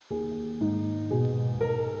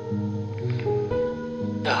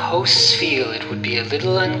The hosts feel it would be a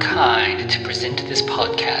little unkind to present this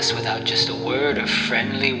podcast without just a word of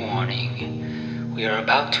friendly warning. We are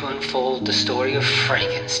about to unfold the story of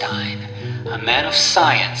Frankenstein, a man of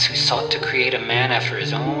science who sought to create a man after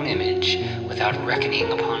his own image without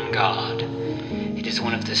reckoning upon God. It is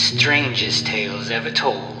one of the strangest tales ever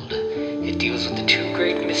told. It deals with the two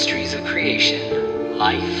great mysteries of creation,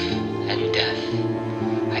 life and death.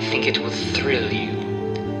 I think it will thrill you.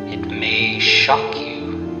 It may shock you.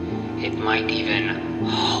 It might even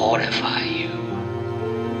horrify you.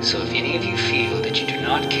 So if any of you feel that you do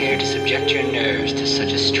not care to subject your nerves to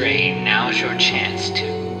such a strain, now's your chance to.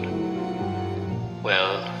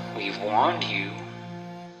 Well, we've warned you.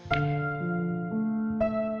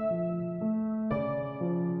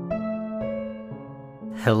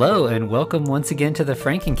 Hello and welcome once again to the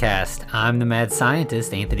Frankencast. I'm the mad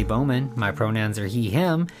scientist, Anthony Bowman. My pronouns are he,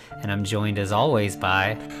 him, and I'm joined as always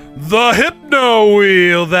by... The Hypno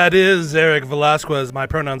Wheel, that is Eric Velasquez. My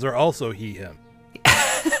pronouns are also he, him.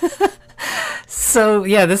 So,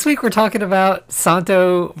 yeah, this week we're talking about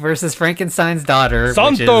Santo versus Frankenstein's daughter.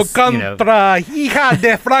 Santo which is, contra hija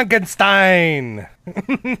de Frankenstein.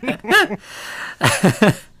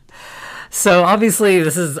 So obviously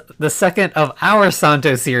this is the second of our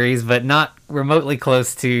Santo series, but not remotely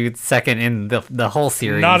close to second in the whole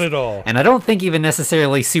series. Not at all. And I don't think even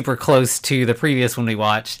necessarily super close to the previous one we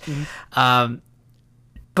watched. Mm-hmm.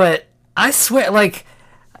 But I swear, like,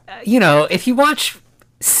 if you watch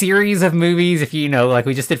series of movies, if like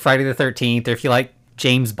we just did Friday the 13th, or if you like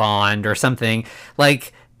James Bond or something,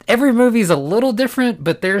 like every movie is a little different,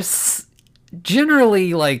 but there's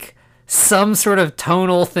generally like some sort of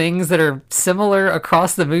tonal things that are similar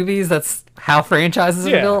across the movies. That's how franchises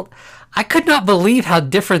are built. I could not believe how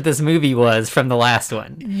different this movie was from the last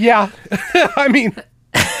one. Yeah. I mean,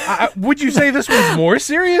 would you say this one's more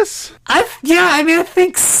serious? I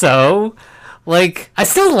think so. Like, I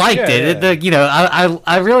still liked it. Yeah.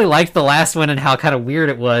 I really liked the last one and how kind of weird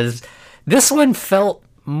it was. This one felt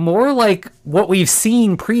more like what we've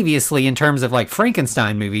seen previously in terms of like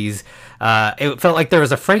Frankenstein movies. It felt like there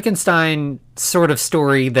was a Frankenstein sort of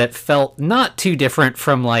story that felt not too different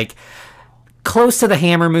from like close to the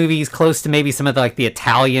Hammer movies, close to maybe some of the, like the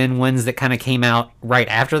Italian ones that kind of came out right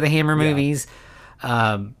after the Hammer movies.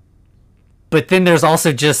 But then there's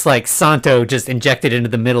also just like Santo just injected into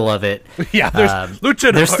the middle of it. Yeah, there's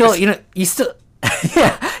luchadors. There's still, you still...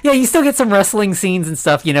 you still get some wrestling scenes and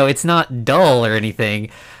stuff. It's not dull or anything,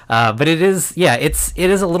 but it is. Yeah, it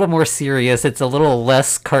is a little more serious. It's a little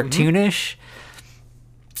less cartoonish,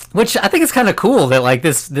 which I think is kind of cool that like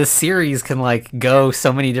this series can like go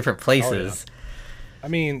so many different places. Oh, yeah. I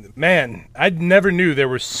mean, man, I never knew there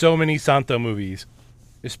were so many Santo movies,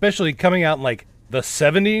 especially coming out in like the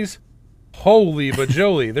 70s. Holy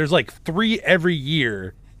bajoli! There's like 3 every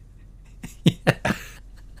year. Yeah.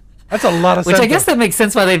 That's a lot of Which Santo. I guess that makes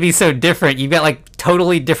sense why they'd be so different. You've got like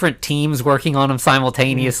totally different teams working on him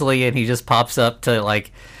simultaneously, and he just pops up to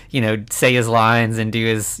like, say his lines and do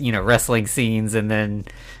his, wrestling scenes, and then,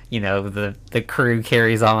 the crew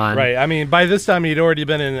carries on. Right. I mean, by this time he'd already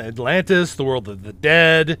been in Atlantis, the world of the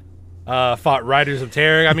dead, fought Riders of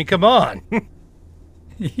Terror. I mean, come on.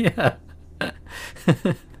 Yeah.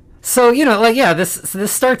 So,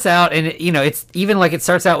 this starts out, and, it's even like it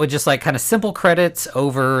starts out with just like kind of simple credits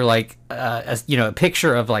over like, a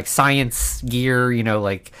picture of like science gear,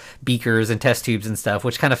 like beakers and test tubes and stuff,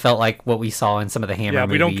 which kind of felt like what we saw in some of the Hammer movies.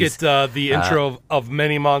 Yeah, we don't get the intro of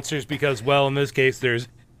many monsters because, well, in this case, there's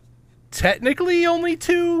technically only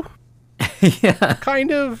 2. Yeah.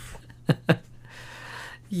 Kind of.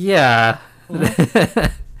 Yeah.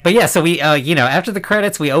 But yeah, so we, after the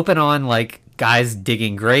credits, we open on like guys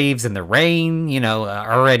digging graves in the rain,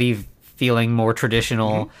 already feeling more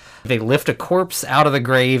traditional. Mm-hmm. They lift a corpse out of the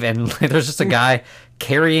grave, and there's just a guy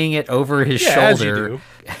carrying it over his shoulder.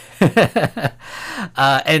 As you do.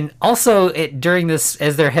 And also, during this,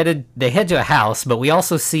 as they head to a house, but we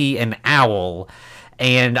also see an owl.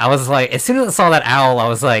 And I was like, as soon as I saw that owl, I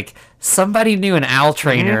was like, somebody knew an owl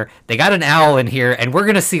trainer. Mm-hmm. They got an owl in here, and we're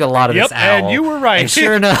going to see a lot of this owl. And you were right. And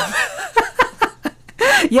sure enough...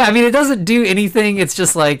 Yeah, I mean, it doesn't do anything. It's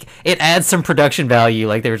just like, it adds some production value.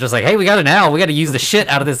 Like, they were just like, hey, we got an owl. We got to use the shit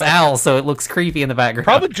out of this owl so it looks creepy in the background.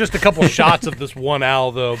 Probably just a couple shots of this one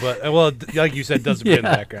owl, though. But, well, like you said, doesn't fit in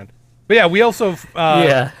the background. But yeah, we also,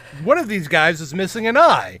 one of these guys is missing an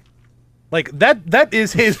eye. Like, that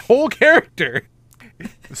is his whole character.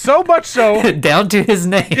 So much so. Down to his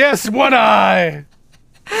name. Yes, one eye.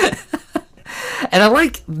 And I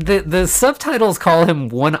like the subtitles call him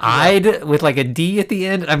One-Eyed with like a D at the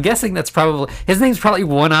end. I'm guessing that's probably his name's probably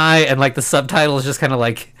One Eye, and like the subtitles just kind of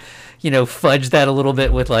like, fudge that a little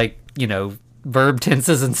bit with like, verb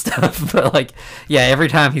tenses and stuff. But like, yeah, every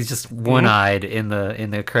time he's just one-eyed in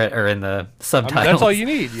the subtitles. That's all you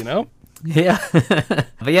need, Yeah.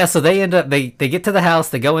 But yeah, so they get to the house,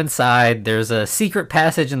 they go inside, there's a secret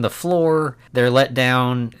passage in the floor, they're let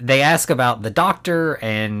down, they ask about the doctor,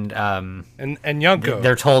 and Yanko.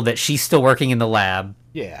 They're told that she's still working in the lab.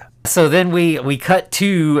 Yeah. So then we cut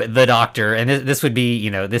to the doctor, and this would be,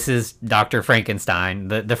 this is Dr. Frankenstein,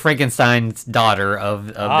 the Frankenstein's daughter of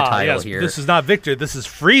the title yes, here. This is not Victor, this is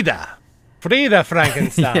Frida. Frida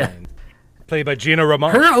Frankenstein. Yeah. Played by Gina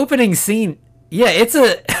Raimondo. Her opening scene, yeah, it's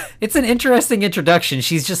an interesting introduction.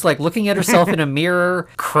 She's just like looking at herself in a mirror,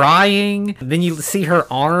 crying. Then you see her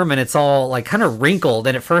arm and it's all like kind of wrinkled.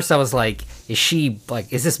 And at first I was like,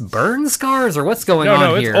 is this burn scars or what's going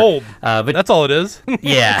on here? No, it's old. But that's all it is.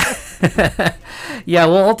 Yeah. Yeah,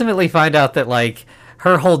 we'll ultimately find out that like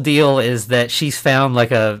her whole deal is that she's found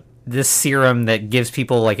like this serum that gives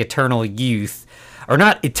people like eternal youth, or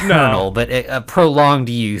not eternal, but a prolonged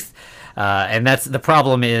youth. And that's the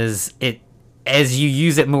problem is as you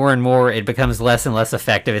use it more and more, it becomes less and less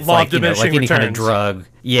effective. It's like, like any kind of drug.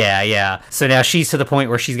 Yeah. So now she's to the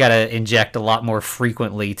point where she's got to inject a lot more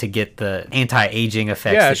frequently to get the anti-aging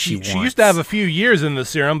effects that she wants. She used to have a few years in the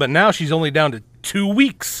serum, but now she's only down to 2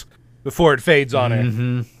 weeks before it fades on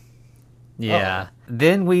her. Yeah.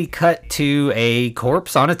 Then we cut to a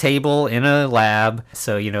corpse on a table in a lab.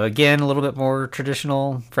 So, again, a little bit more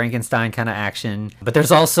traditional Frankenstein kind of action. But there's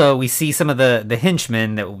also, we see some of the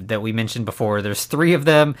henchmen that we mentioned before. There's 3 of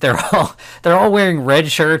them. They're all wearing red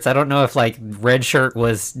shirts. I don't know if like red shirt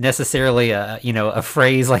was necessarily a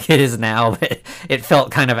phrase like it is now, but it felt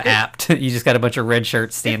kind of apt. You just got a bunch of red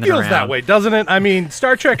shirts standing around. It feels that way, doesn't it? I mean,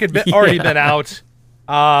 Star Trek had already been out.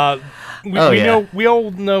 We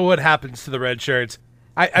all know what happens to the red shirts.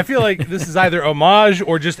 I feel like this is either homage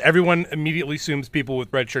or just everyone immediately assumes people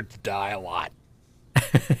with red shirts die a lot.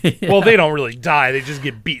 Yeah. Well, they don't really die; they just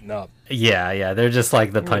get beaten up. Yeah, they're just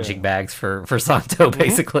like the punching bags for Santo,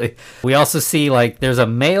 basically. We also see like there's a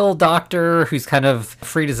male doctor who's kind of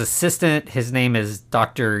Frida's assistant. His name is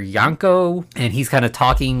Dr. Yanko, and he's kind of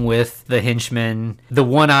talking with the henchman, the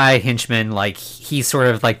one-eye henchman, like he's sort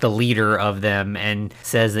of like the leader of them, and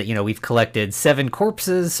says that, we've collected 7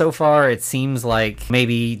 corpses so far. It seems like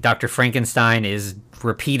maybe Dr. Frankenstein is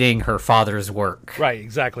repeating her father's work. Right,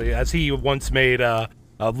 exactly. As he once made a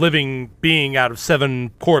living being out of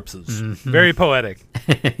 7 corpses. Mm-hmm. Very poetic.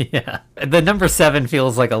 Yeah. The number 7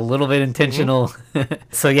 feels like a little bit intentional. Mm-hmm.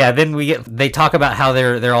 So yeah, then they talk about how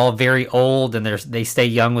they're all very old and they stay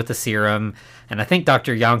young with the serum. And I think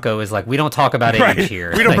Dr. Yanko is like, we don't talk about age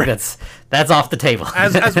here. We don't like, that's off the table.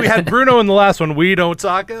 As we had Bruno in the last one, we don't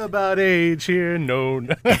talk about age here. No.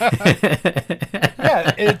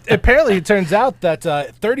 Yeah, apparently it turns out that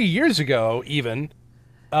 30 years ago, even,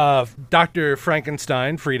 Dr.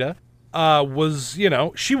 Frankenstein, Frida, was,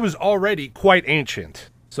 she was already quite ancient.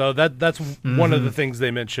 So that's one of the things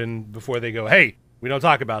they mention before they go, hey, we don't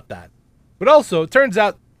talk about that. But also, it turns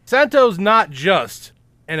out Santo's not just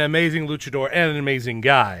an amazing luchador and an amazing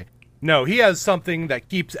guy. No, he has something that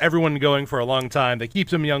keeps everyone going for a long time, that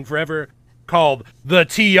keeps him young forever, called the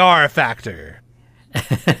TR factor.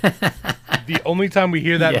 The only time we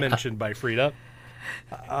hear that mentioned by Frida.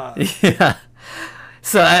 Yeah.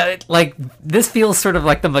 So, this feels sort of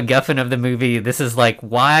like the MacGuffin of the movie. This is like,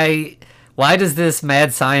 why does this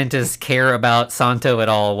mad scientist care about Santo at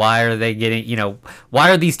all? Why are they getting, why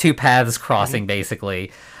are these 2 paths crossing,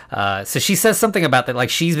 basically? So she says something about that, like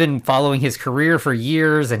she's been following his career for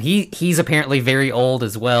years, and he's apparently very old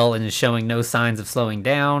as well and is showing no signs of slowing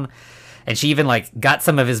down. And she even like got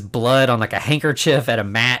some of his blood on like a handkerchief at a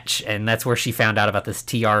match, and that's where she found out about this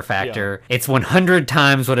TR factor. Yeah. It's 100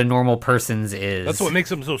 times what a normal person's is. That's what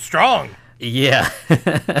makes him so strong. Yeah.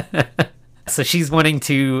 So she's wanting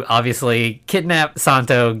to obviously kidnap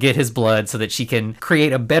Santo, get his blood so that she can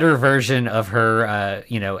create a better version of her,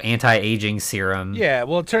 anti-aging serum. Yeah,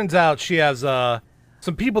 well, it turns out she has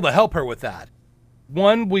some people to help her with that.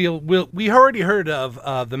 One, we already heard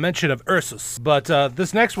of the mention of Ursus, but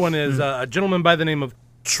this next one is a gentleman by the name of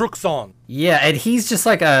Truxon. Yeah, and he's just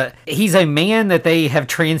like he's a man that they have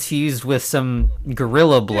transfused with some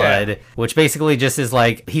gorilla blood, which basically just is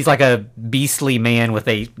like, he's like a beastly man with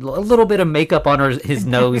a little bit of makeup on his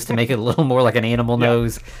nose to make it a little more like an animal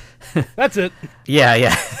nose. That's it.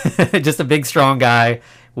 Yeah. Just a big, strong guy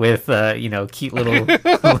with, cute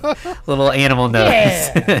little animal nose.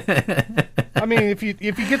 Yeah. I mean, if you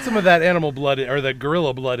get some of that animal blood or the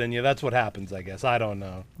gorilla blood in you, that's what happens, I guess. I don't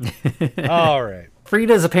know. All right.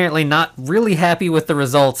 Frida's apparently not really happy with the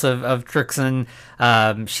results of Trixon.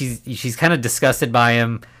 She's kind of disgusted by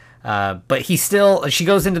him. But she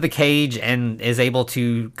goes into the cage and is able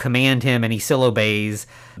to command him, and he still obeys.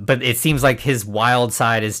 But it seems like his wild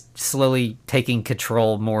side is slowly taking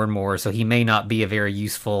control more and more, so he may not be a very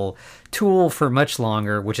useful tool for much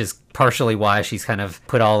longer, which is partially why she's kind of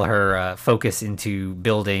put all her focus into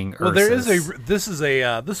building Ursus.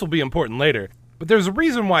 Well, this will be important later, but there's a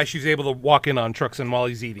reason why she's able to walk in on Truxon while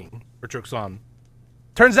he's eating, or Truxon.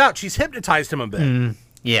 Turns out she's hypnotized him a bit.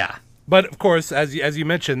 Yeah. But, of course, as you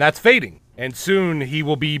mentioned, that's fading. And soon he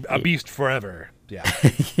will be a beast forever. Yeah.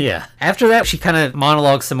 Yeah. After that, she kind of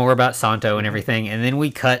monologues some more about Santo and everything. And then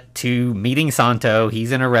we cut to meeting Santo.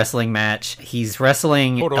 He's in a wrestling match. He's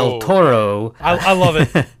wrestling El Toro. I love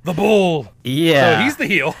it. The bull. Yeah. So he's the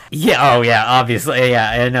heel. Yeah. Oh, yeah. Obviously.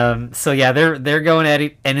 Yeah. And so, yeah, they're going at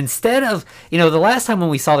it. And instead of, the last time when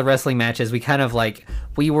we saw the wrestling matches, we kind of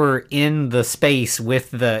we were in the space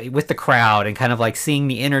with the crowd and kind of seeing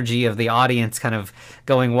the energy of the audience kind of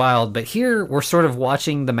going wild. But here we're sort of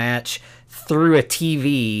watching the match through a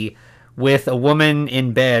TV with a woman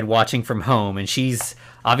in bed watching from home, and she's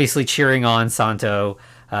obviously cheering on Santo.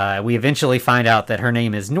 We eventually find out that her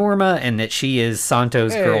name is Norma and that she is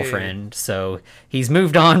Santo's girlfriend. So he's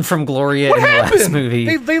moved on from Gloria in the last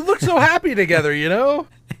movie. They look so happy together,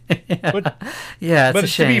 But it's a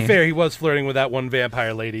shame. To be fair, he was flirting with that one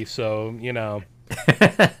vampire lady, so, Yeah.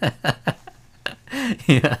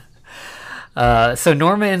 So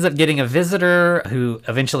Norma ends up getting a visitor who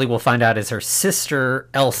eventually we'll find out is her sister,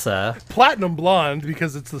 Elsa. Platinum blonde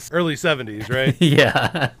because it's the early 70s, right?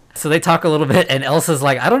 Yeah. So they talk a little bit, and Elsa's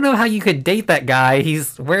like, I don't know how you could date that guy.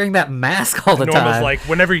 He's wearing that mask all the time. Norma's like,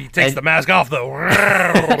 whenever he takes the mask off, though.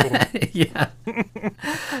 Yeah.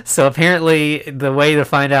 So apparently the way to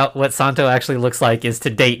find out what Santo actually looks like is to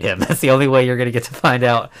date him. That's the only way you're going to get to find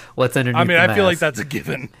out what's underneath the mask. I feel like that's a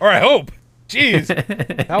given. Or I hope.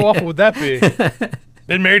 Jeez. How awful would that be?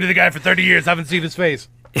 Been married to the guy for 30 years, haven't seen his face.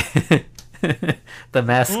 The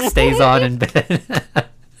mask stays on in bed.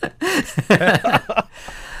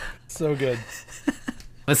 So good.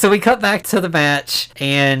 So we cut back to the match,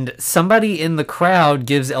 and somebody in the crowd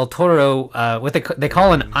gives El Toro what they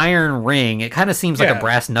call an iron ring. It kind of seems like a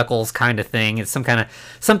brass knuckles kind of thing. It's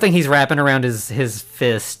something he's wrapping around his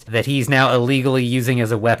fist that he's now illegally using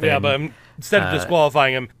as a weapon. Yeah, but instead of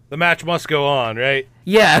disqualifying him, the match must go on, right?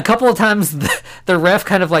 Yeah, a couple of times the ref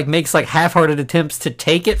kind of makes half-hearted attempts to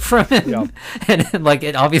take it from him, and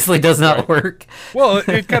it obviously does not work. Well,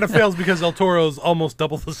 it kind of fails because El Toro's almost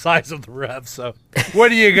double the size of the ref, so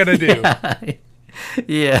what are you gonna do?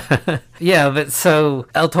 Yeah, but so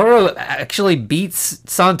El Toro actually beats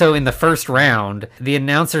Santo in the first round. The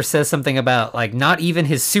announcer says something about not even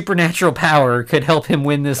his supernatural power could help him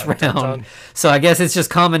win this round. So I guess it's just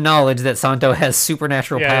common knowledge that Santo has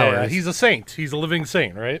supernatural powers. Yeah, he's a saint. He's a living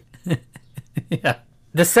saint, right? Yeah.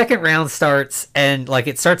 The second round starts, and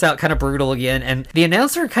it starts out kind of brutal again, and the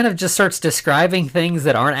announcer kind of just starts describing things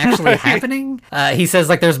that aren't actually happening. He says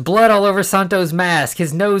there's blood all over Santo's mask,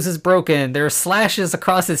 his nose is broken, there are slashes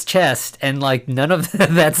across his chest, and none of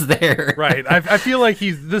that's there. Right. I feel like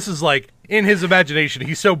this is in his imagination,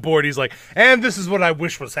 he's so bored, he's like, and this is what I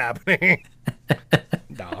wish was happening.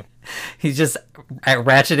 Nah. He's just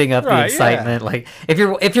ratcheting up the excitement. Yeah.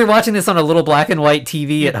 If you're watching this on a little black and white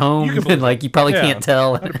TV at home, then you probably can't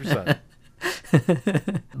tell. 100%.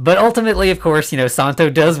 But ultimately, of course, Santo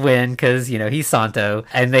does win because he's Santo,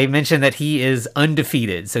 and they mention that he is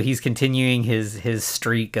undefeated, so he's continuing his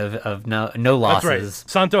streak of no losses. That's right.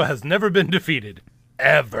 Santo has never been defeated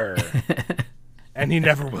ever, and he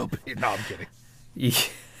never will be. No, I'm kidding.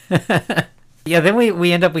 Yeah, then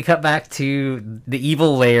we cut back to the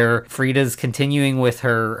evil lair. Frida's continuing with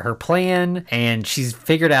her plan, and she's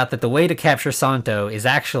figured out that the way to capture Santo is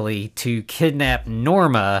actually to kidnap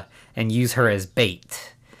Norma and use her as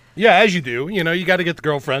bait. Yeah, as you do. You got to get the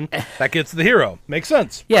girlfriend. That gets the hero. Makes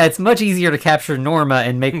sense. Yeah, it's much easier to capture Norma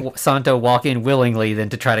and make Santo walk in willingly than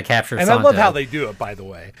to try to capture Santo. And I love how they do it, by the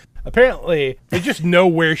way. Apparently, they just know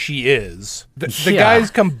where she is. The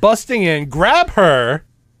guys come busting in, grab her,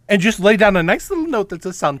 and just lay down a nice little note that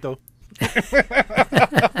says Santo.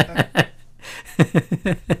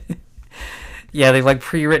 Yeah, they've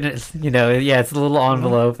pre-written it, it's a little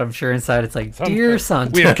envelope. I'm sure inside it's Dear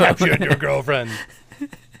Santo. We have captured your girlfriend.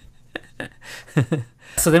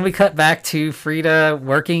 So then we cut back to Frida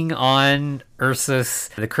working on Ursus.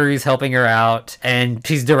 The crew's helping her out, and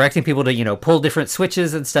she's directing people to, pull different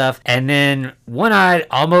switches and stuff. And then One-Eyed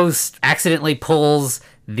almost accidentally pulls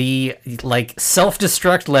the like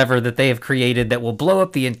self-destruct lever that they have created that will blow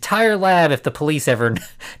up the entire lab if the police ever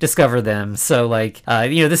discover them. So like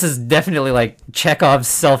this is definitely like Chekhov's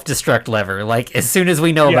self-destruct lever. Like as soon as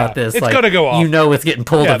we know about this, it's like, gonna go off. It's getting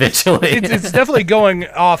pulled eventually. It's definitely going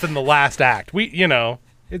off in the last act.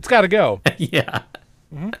 It's got to go. Yeah.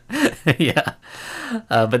 Yeah.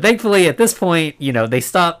 But thankfully at this point, they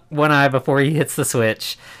stop One Eye before he hits the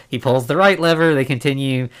switch. He pulls the right lever, they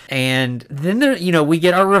continue, and then we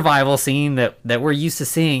get our revival scene that we're used to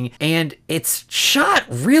seeing, and it's shot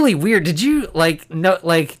really weird. Did you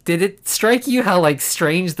did it strike you how like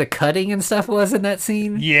strange the cutting and stuff was in that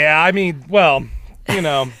scene? Yeah, I mean, well,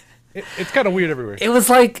 it's kind of weird everywhere. It was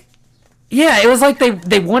like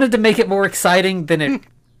they wanted to make it more exciting than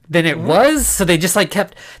it was, so they just like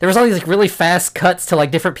kept, there was all these like really fast cuts to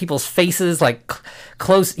like different people's faces, like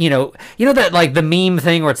close, that like the meme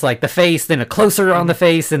thing where it's like the face, then a closer on the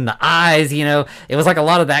face, and the eyes, it was like a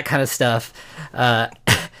lot of that kind of stuff.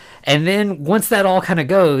 And then once that all kind of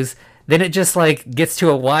goes, then it just like gets to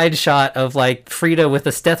a wide shot of like Frida with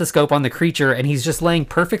a stethoscope on the creature, and he's just laying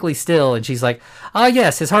perfectly still, and she's like, "Oh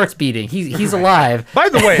yes, his heart's beating. He's alive." By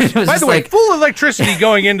the way, full electricity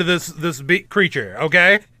going into this creature.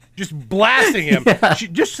 Okay, just blasting him. Yeah.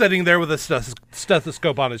 Just sitting there with a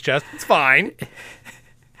stethoscope on his chest. It's fine.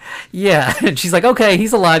 Yeah, and she's like, "Okay,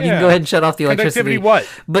 he's alive. You can go ahead and shut off the electricity." What?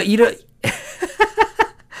 But you don't.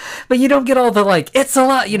 But you don't get all the like, it's a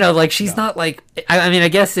lot, like she's not like, I mean, I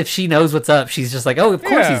guess if she knows what's up, she's just like, oh, of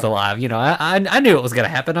course he's alive. I knew it was going to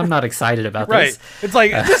happen. I'm not excited about this. Right. It's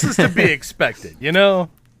like, this is to be expected, Frida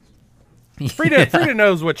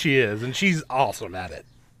knows what she is, and she's awesome at it.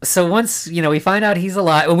 So once, we find out he's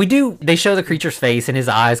alive, they show the creature's face and his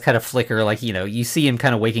eyes kind of flicker, like, you see him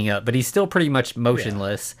kind of waking up, but he's still pretty much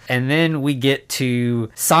motionless. Yeah. And then we get to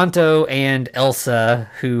Santo and Elsa,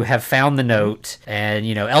 who have found the note, and,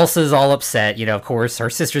 Elsa's all upset, of course, her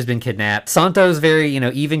sister's been kidnapped. Santo's very,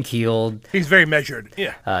 even-keeled. He's very measured,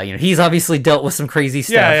 yeah. He's obviously dealt with some crazy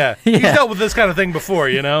stuff. Yeah. He's dealt with this kind of thing before,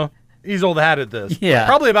 He's old hat at this. Yeah.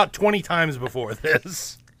 Probably about 20 times before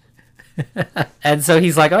this. And so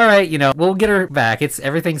he's like, all right, we'll get her back.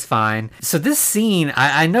 Everything's fine. So this scene,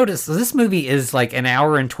 I noticed, this movie is like an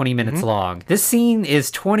hour and 20 minutes long. This scene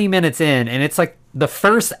is 20 minutes in, and it's like the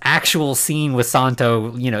first actual scene with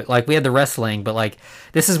Santo, like we had the wrestling, but like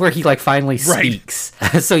this is where he like finally speaks.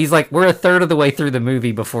 Right. So he's like, we're a third of the way through the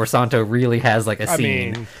movie before Santo really has like a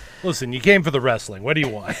scene. I mean, listen, you came for the wrestling. What do you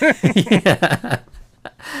want? Yeah.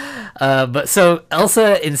 But so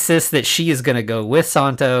Elsa insists that she is going to go with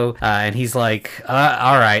Santo, and he's like,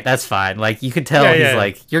 all right, that's fine. Like, you can tell he's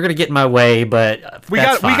like, you're going to get in my way, but we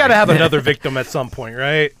got to have another victim at some point,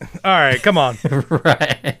 right? All right, come on.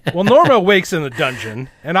 Right. Well, Norma wakes in the dungeon,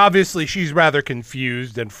 and obviously she's rather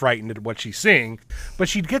confused and frightened at what she's seeing, but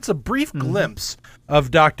she gets a brief glimpse of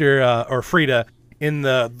or Frida in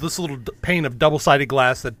this little pane of double-sided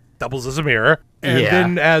glass that doubles as a mirror. And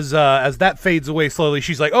then as that fades away slowly,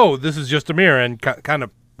 she's like, oh, this is just a mirror, and kind of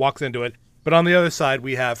walks into it. But on the other side,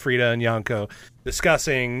 we have Frida and Yanko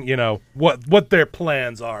discussing, what their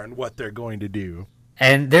plans are and what they're going to do.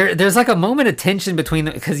 And there's like a moment of tension between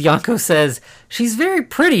them, because Yanko says, she's very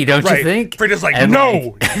pretty, don't you think? Frida's like,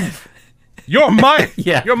 no, you're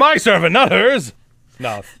my servant, not hers.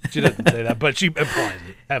 No, she doesn't say that, but she implies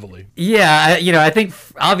it heavily. Yeah, I think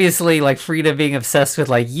obviously like Frida being obsessed with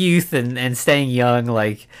like youth and staying young,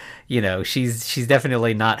 like, she's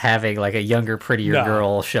definitely not having like a younger, prettier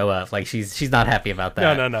girl show up. Like she's not happy about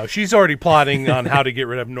that. No. She's already plotting on how to get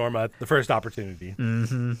rid of Norma at the first opportunity.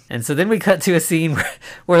 Mm-hmm. And so then we cut to a scene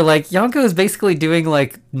where like Yanko is basically doing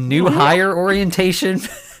like new hire orientation.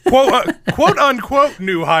 quote unquote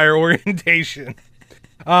new hire orientation.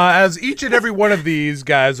 As each and every one of these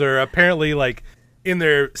guys are apparently like in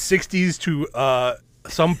their 60s to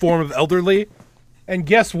some form of elderly. And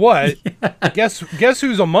guess what? Guess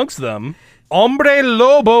who's amongst them? Hombre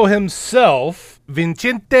Lobo himself,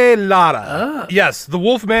 Vicente Lara. Yes, the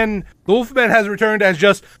Wolfman. The Wolfman has returned as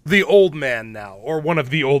just the old man now, or one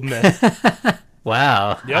of the old men.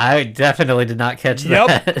 Wow. Yep. I definitely did not catch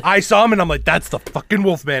that. Yep. I saw him and I'm like, that's the fucking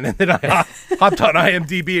Wolfman. And then I hopped on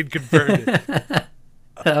IMDb and confirmed it.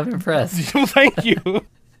 I'm impressed. Thank you.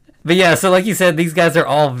 But yeah, so like you said, these guys are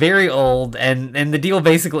all very old, and the deal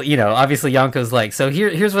basically, obviously Yanko's like, so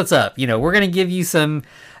here's what's up. We're gonna give you some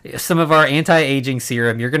of our anti-aging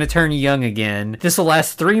serum. You're gonna turn young again. This will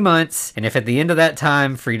last 3 months, and if at the end of that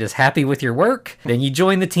time Frida's happy with your work, then you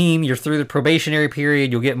join the team. You're through the probationary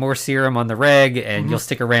period. You'll get more serum on the reg, and you'll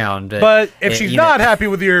stick around. But if she's not happy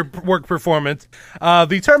with your work performance,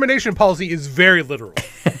 the termination policy is very literal.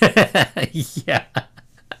 Yeah.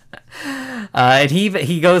 And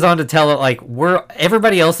he goes on to tell it like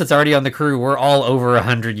everybody else that's already on the crew, we're all over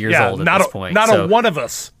 100 years old at this point. Not a one of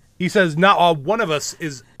us. He says not a one of us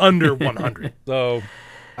is under 100. So,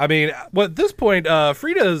 I mean, well, at this point,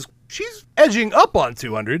 she's edging up on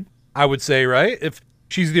 200. I would say, right? If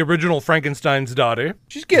she's the original Frankenstein's daughter,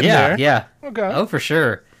 she's getting there. Yeah. Okay. Oh, for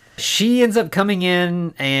sure. She ends up coming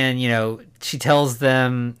in, and she tells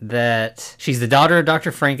them that she's the daughter of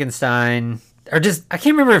Dr. Frankenstein. Or just, I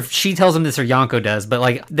can't remember if she tells them this or Yonko does, but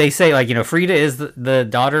like they say, like, Frida is the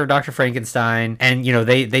daughter of Dr. Frankenstein, and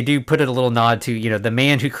they do put it a little nod to the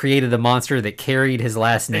man who created the monster that carried his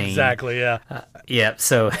last name. Exactly, yeah. Yeah,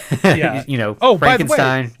 so yeah. Oh, by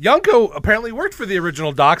Frankenstein. the way, Yonko apparently worked for the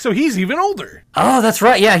original Doc, so he's even older. Oh, that's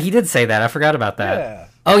right. Yeah, he did say that. I forgot about that. Yeah.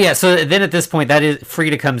 Oh yeah, so then at this point, that is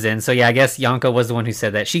Frida comes in. So yeah, I guess Yonko was the one who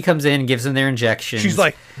said that. She comes in, gives them their injections. She's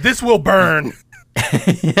like, "This will burn."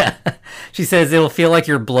 Yeah, she says it'll feel like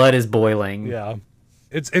your blood is boiling. Yeah,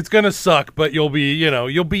 it's gonna suck, but you'll be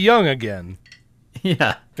young again.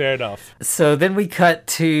 Yeah, fair enough. So then we cut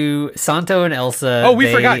to Santo and Elsa. Oh,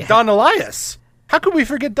 we forgot Don Elias. How could we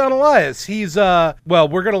forget Don Elias? He's well,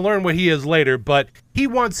 we're gonna learn what he is later, but he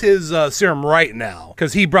wants his serum right now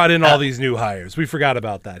because he brought in all these new hires. We forgot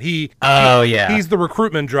about that. He's the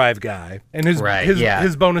recruitment drive guy, and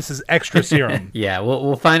his bonus is extra serum. Yeah,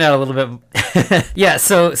 we'll find out a little bit. Yeah,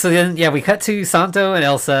 so then we cut to Santo and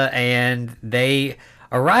Elsa, and they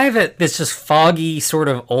arrive at this just foggy sort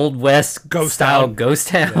of Old West ghost town.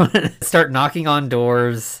 Yeah. Start knocking on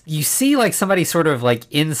doors. You see like somebody sort of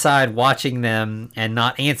like inside watching them and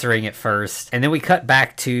not answering at first. And then we cut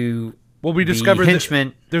back to we discover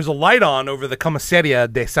that there's a light on over the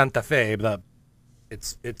Comisaria de Santa Fe.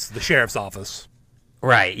 It's the sheriff's office.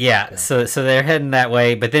 Right, yeah. So they're heading that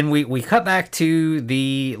way. But then we cut back to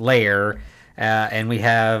the lair. And we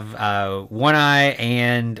have One Eye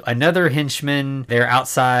and another henchman. They're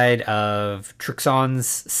outside of Trixon's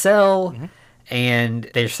cell, and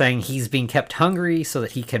they're saying he's being kept hungry so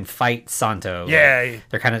that he can fight Santo. Yeah.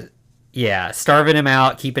 They're kind of, starving him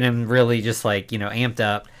out, keeping him really just like, amped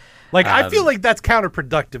up. Like, I feel like that's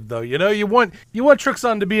counterproductive, though. You want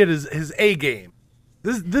Trixon to be at his A game.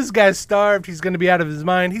 This guy's starved. He's going to be out of his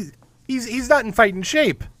mind. He's not in fighting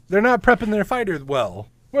shape. They're not prepping their fighters well.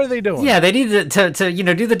 What are they doing? Yeah, they need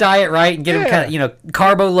to do the diet right and get him kind of,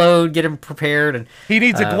 carbo load, get him prepared. And he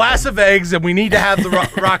needs a glass of eggs, and we need to have the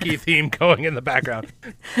Rocky theme going in the background.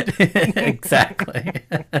 Exactly.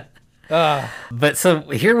 But so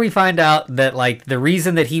here we find out that like the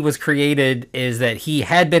reason that he was created is that he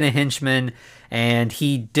had been a henchman and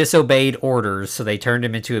he disobeyed orders, so they turned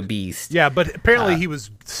him into a beast. Yeah, but apparently he was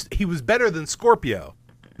better than Scorpio,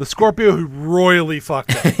 the Scorpio who royally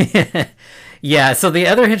fucked up. Yeah, so the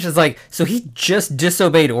other henchman's like, so he just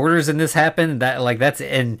disobeyed orders and this happened? So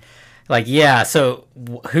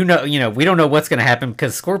who know, we don't know what's going to happen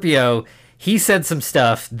because Scorpio, he said some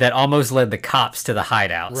stuff that almost led the cops to the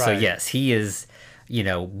hideout. Right. So yes, he is,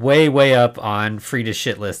 way, way up on Frida's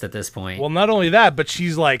shit list at this point. Well, not only that, but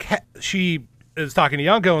she's like, she is talking to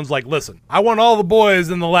Yonko and's like, listen, I want all the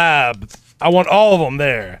boys in the lab. I want all of them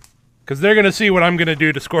there because they're going to see what I'm going to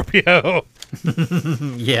do to Scorpio.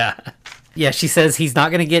 Yeah. Yeah, she says he's not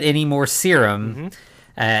going to get any more serum.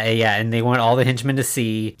 And they want all the henchmen to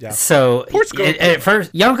see. Yeah. So at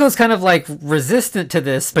first, Yonko's kind of like resistant to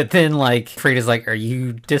this, but then like Frida's like, "Are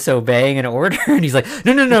you disobeying an order?" And he's like,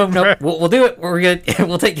 "No, we'll do it. We're good.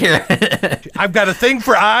 We'll take care of it." I've got a thing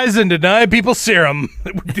for eyes and deny people serum,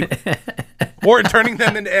 or turning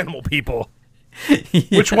them into animal people.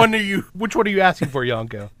 Yeah. Which one are you asking for,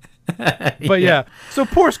 Yonko? But yeah, so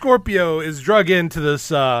poor Scorpio is drug into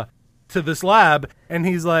this lab, and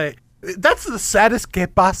he's like, that's the saddest que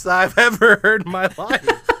pasa I've ever heard in my life.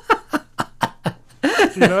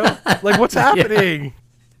 Like, what's happening?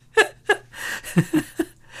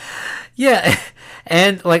 Yeah,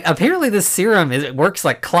 and like apparently this serum it works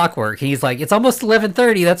like clockwork. He's like, it's almost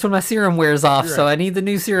 11:30. That's when my serum wears off, so I need the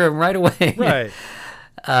new serum right away. Right.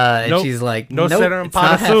 And she's like, no nope, serum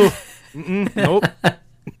para su. Nope.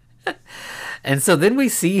 And so then we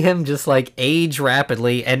see him just like age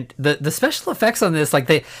rapidly, and the special effects on this, like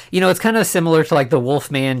it's kind of similar to like the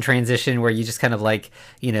Wolfman transition where you just kind of like,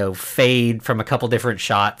 fade from a couple different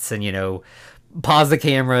shots and, pause the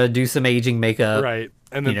camera, do some aging makeup. Right.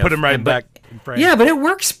 And then put him right back in frame. Yeah, but it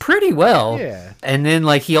works pretty well. Yeah. And then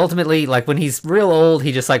like he ultimately, like when he's real old,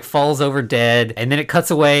 he just like falls over dead, and then it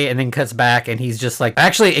cuts away and then cuts back, and he's just like,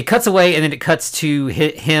 actually it cuts away and then it cuts to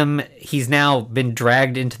him. He's now been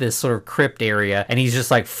dragged into this sort of crypt area, and he's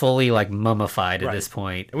just like fully like mummified at this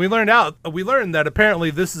point. And we learned that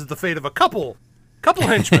apparently this is the fate of a couple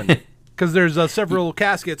henchmen. Because there's several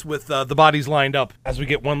caskets with the bodies lined up as we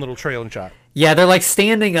get one little trailing shot. Yeah, they're like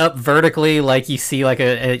standing up vertically, like you see like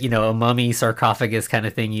a mummy sarcophagus kind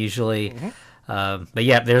of thing usually. But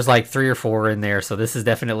yeah, there's like 3 or 4 in there, so this is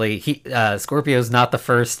definitely Scorpio's not the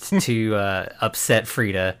first to upset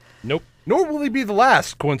Frida. Nope. Nor will he be the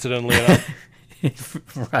last, coincidentally enough.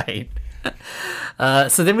 Right.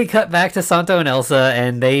 So then we cut back to Santo and Elsa,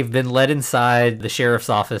 and they've been led inside the sheriff's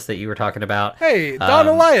office that you were talking about. Hey, Don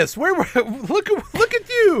Elias, look at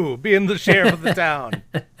you being the sheriff of the town.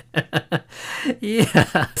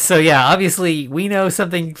 Yeah. So yeah, obviously we know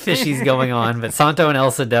something fishy's going on, but Santo and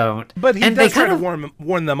Elsa don't. But he does try to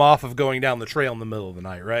warn them off of going down the trail in the middle of the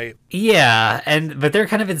night, right? Yeah, but they're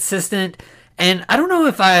kind of insistent, and I don't know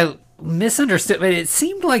if I misunderstood, but it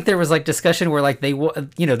seemed like there was like discussion where like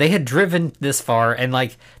they had driven this far and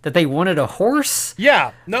like that they wanted a horse.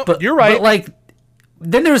 Yeah, no, but you're right. But like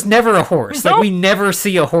then there's never a horse. Nope. Like we never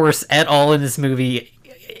see a horse at all in this movie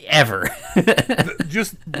ever.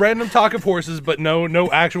 Just random talk of horses, but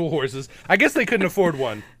no actual horses. I guess they couldn't afford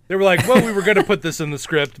one. They were like, well, we were going to put this in the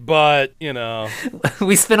script, but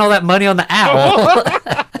we spent all that money on the owl.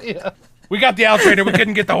 Yeah. We got the owl trainer. We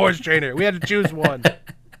couldn't get the horse trainer. We had to choose one.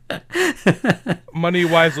 Money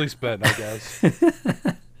wisely spent, I guess.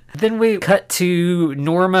 Then we cut to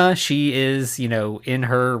Norma. She is, in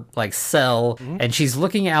her like cell, and she's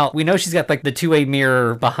looking out. We know she's got like the two-way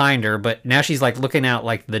mirror behind her, but now she's like looking out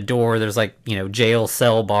like the door. There's like, jail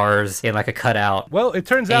cell bars and like a cutout. Well, it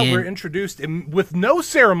turns out we're introduced with no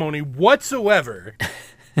ceremony whatsoever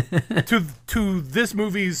to this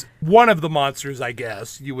movie's one of the monsters, I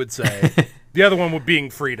guess you would say. The other one being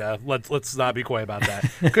Frida. Let's not be coy about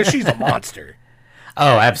that, because she's a monster.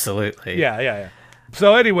 Oh, absolutely. Yeah.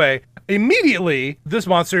 So anyway, immediately, this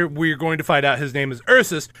monster, we're going to find out his name is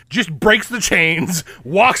Ursus, just breaks the chains,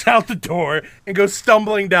 walks out the door, and goes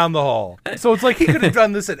stumbling down the hall. So it's like he could have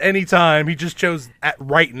done this at any time. He just chose at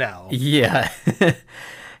right now. Yeah.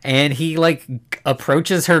 And he like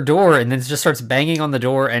approaches her door and then just starts banging on the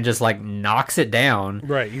door and just like knocks it down.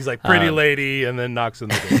 Right. He's like, pretty lady, and then knocks on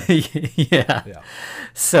the door. Yeah.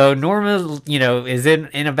 So Norma, is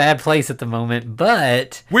in a bad place at the moment,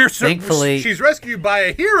 but thankfully she's rescued by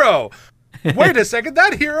a hero. Wait a second,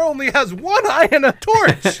 that hero only has one eye and a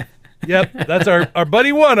torch. Yep, that's our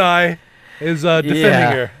buddy One Eye is defending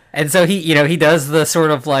her. And so he does the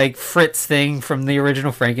sort of like Fritz thing from the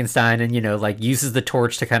original Frankenstein and, like uses the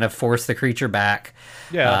torch to kind of force the creature back.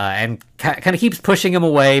 Yeah. And kind of keeps pushing him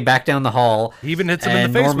away back down the hall. He even hits him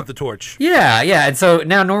in the face with the torch. Yeah. And so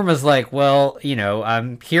now Norma's like, well,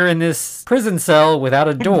 I'm here in this prison cell without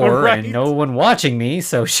a door right. and no one watching me.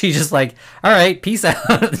 So she's just like, all right, peace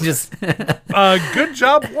out. Just good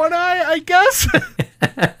job, One Eye, I guess.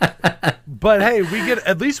 But hey,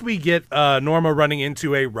 we get Norma running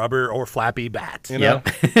into a rubber or flappy bat. Yep.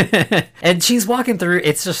 And she's walking through.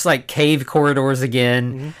 It's just like cave corridors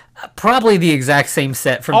again. Probably the exact same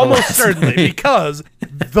set from almost the last certainly movie. Because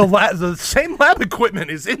the same lab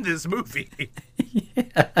equipment is in this movie.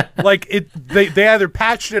 Yeah. Like they either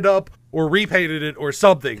patched it up or repainted it or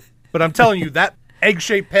something. But I'm telling you, that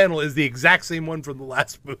egg-shaped panel is the exact same one from the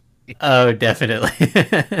last movie. Oh, definitely.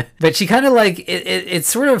 But she kind of like it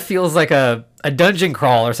sort of feels like a dungeon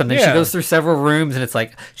crawl or something. Yeah. She goes through several rooms and it's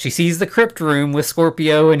like she sees the crypt room with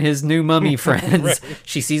Scorpio and his new mummy friends. Right.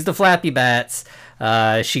 She sees the flappy bats.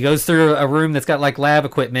 She goes through a room that's got like lab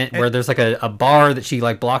equipment where there's like a bar that she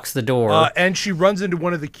like blocks the door. And she runs into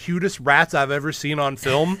one of the cutest rats I've ever seen on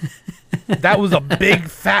film. That was a big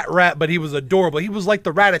fat rat, but he was adorable. He was like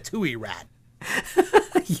the Ratatouille rat.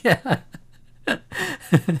 Yeah.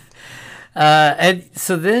 And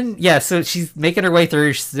so then, so she's making her way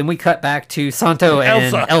through. Then we cut back to Santo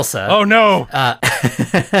and Elsa. Oh, no.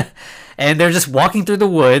 And they're just walking through the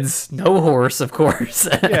woods. No horse, of course.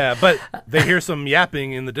 Yeah, but they hear some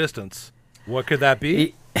yapping in the distance. What could that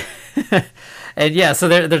be? And so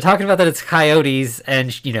they're talking about that it's coyotes,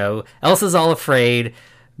 and Elsa's all afraid,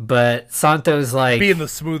 but Santo's like, being the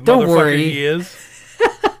smooth don't motherfucker worry. He is.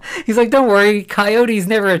 He's like, don't worry, coyotes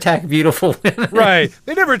never attack beautiful women. Right.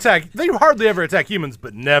 They hardly ever attack humans,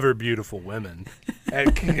 but never beautiful women.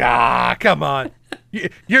 And, come on.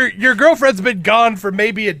 Your girlfriend's been gone for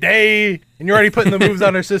maybe a day, and you're already putting the moves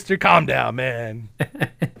on her sister. Calm down, man.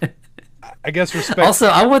 I guess respect. Also,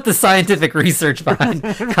 I want the scientific research behind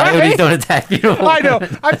coyotes don't attack beautiful women. I know.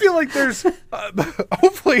 I feel like there's,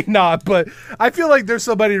 hopefully not, but I feel like there's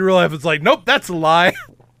somebody in real life that's like, nope, that's a lie.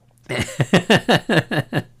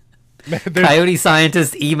 Coyote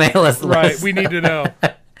scientists, email us. Right, we need to know.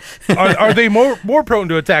 Are they more prone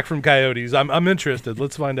to attack from coyotes? I'm interested.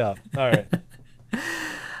 Let's find out. All right.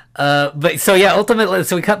 But so yeah, ultimately,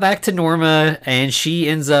 so we cut back to Norma, and she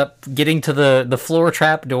ends up getting to the floor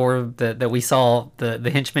trap door that we saw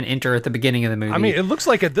the henchman enter at the beginning of the movie. I mean, it looks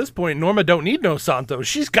like at this point Norma don't need no Santo.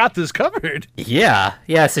 She's got this covered. Yeah.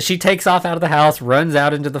 So she takes off out of the house, runs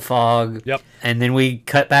out into the fog. Yep. And then we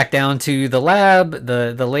cut back down to the lab,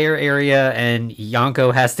 the lair area, and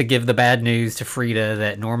Yonko has to give the bad news to Frida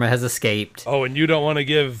that Norma has escaped. Oh, and you don't want to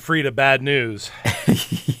give Frida bad news.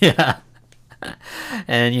 Yeah.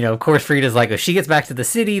 And, of course, Frida's like, if she gets back to the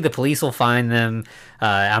city, the police will find them.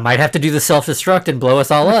 I might have to do the self-destruct and blow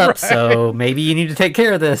us all up, right. So maybe you need to take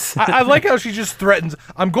care of this. I like how she just threatens,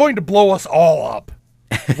 I'm going to blow us all up.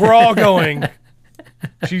 We're all going.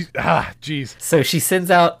 Jeez. So she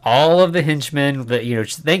sends out all of the henchmen that,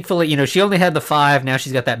 thankfully, she only had the 5. Now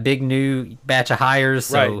she's got that big new batch of hires.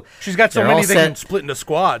 So right. She's got so many they can split into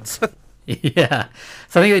squads. Yeah.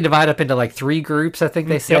 So I think they divide up into like 3 groups, I think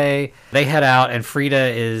they say. Yep. They head out, and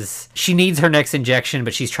Frida she needs her next injection,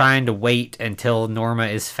 but she's trying to wait until Norma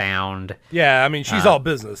is found. Yeah, I mean, she's all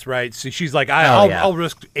business, right? So she's like, I'll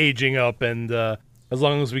risk aging up, and as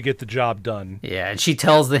long as we get the job done. Yeah, and she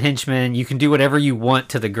tells the henchmen, you can do whatever you want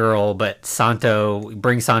to the girl, but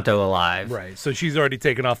bring Santo alive. Right. So she's already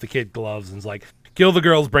taken off the kid gloves and is like, kill the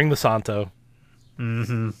girls, bring the Santo.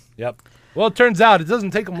 Mm-hmm. Yep. Well, it turns out it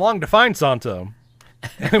doesn't take them long to find Santo.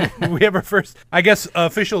 We have our first, I guess,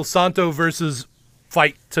 official Santo versus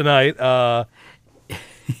fight tonight.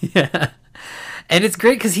 Yeah. And it's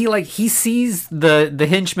great because he sees the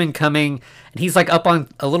henchman coming, and he's like up on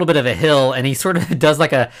a little bit of a hill, and he sort of does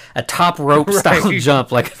like a top rope style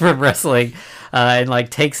jump, like from wrestling, and like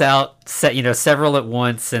takes out several at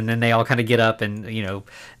once, and then they all kind of get up, and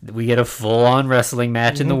we get a full on wrestling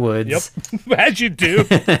match in the woods. Yep, as you do.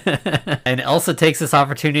 And Elsa takes this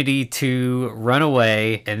opportunity to run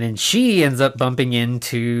away, and then she ends up bumping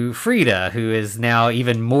into Frida, who is now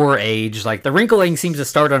even more aged. Like the wrinkling seems to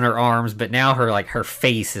start on her arms, but now her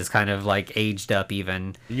face is kind of like aged up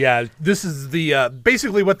even. Yeah, this is the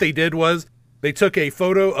basically what they did was they took a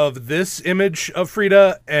photo of this image of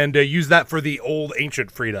Frida and used that for the old ancient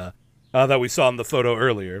Frida that we saw in the photo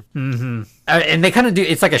earlier. Mm-hmm. And they kind of do,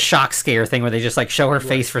 it's like a shock scare thing where they just like show her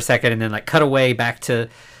face for a second and then like cut away back to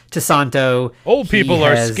Santo. Old people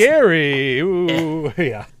are scary. Ooh,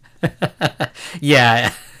 yeah.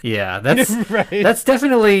 Yeah, that's right. That's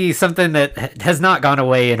definitely something that has not gone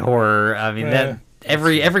away in horror. I mean, that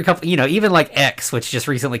every couple, even like X, which just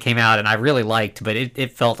recently came out and I really liked, but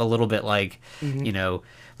it felt a little bit like,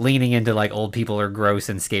 leaning into like old people are gross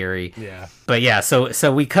and scary. Yeah. But yeah,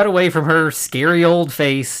 so we cut away from her scary old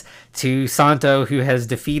face to Santo, who has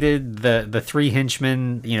defeated the 3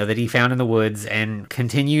 henchmen, that he found in the woods, and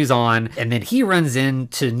continues on. And then he runs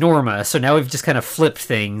into Norma. So now we've just kind of flipped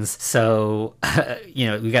things. So,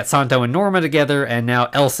 we got Santo and Norma together, and now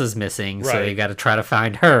Elsa's missing. Right. So you got to try to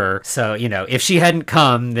find her. So, if she hadn't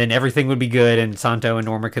come, then everything would be good, and Santo and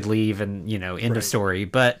Norma could leave, and, end of story.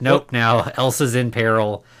 But nope, now Elsa's in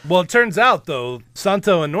peril. Well, it turns out, though,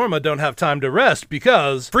 Santo and Norma don't have time to rest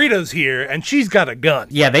because Frida's here, and she's got a gun.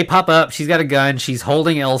 Yeah, they pop up. She's got a gun. She's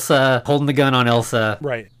holding the gun on Elsa.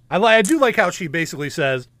 Right. I do like how she basically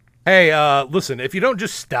says, hey, listen, if you don't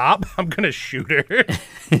just stop, I'm going to shoot her.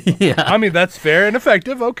 Yeah. I mean, that's fair and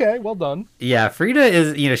effective. Okay, well done. Yeah, Frida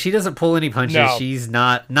is, she doesn't pull any punches. No. She's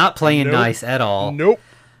not playing nice at all. Nope.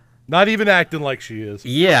 Not even acting like she is.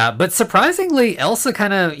 Yeah, but surprisingly, Elsa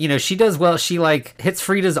kind of, she does well. She, hits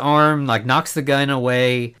Frida's arm, knocks the gun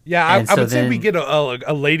away. Yeah, I would say we get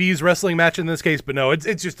a ladies wrestling match in this case, but no, it's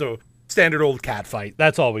just a standard old cat fight.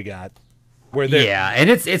 That's all we got. Yeah, and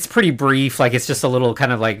it's pretty brief. It's just a little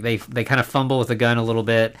kind of they kind of fumble with the gun a little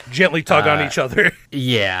bit. Gently tug on each other.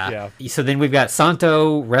 Yeah. So then we've got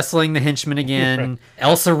Santo wrestling the henchman again. Right.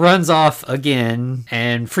 Elsa runs off again,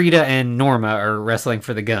 and Frida and Norma are wrestling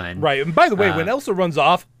for the gun. Right. And by the way, when Elsa runs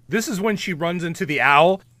off, this is when she runs into the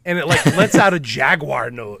owl, and it lets out a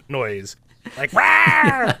jaguar noise.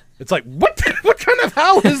 Rah! It's like, what kind of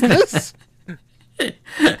owl is this?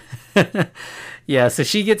 Yeah, so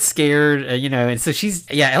she gets scared, and so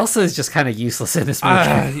Elsa is just kind of useless in this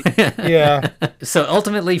movie. Yeah. So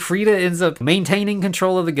ultimately, Frida ends up maintaining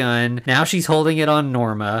control of the gun. Now she's holding it on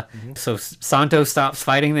Norma. Mm-hmm. So Santo stops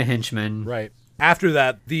fighting the henchman. Right. After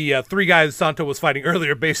that, the 3 guys Santo was fighting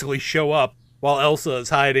earlier basically show up while Elsa is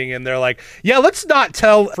hiding, and they're like, yeah, let's not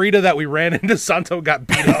tell Frida that we ran into Santo got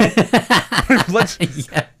beat up.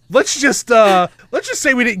 Let's just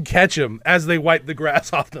say we didn't catch him as they wipe the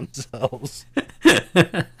grass off themselves.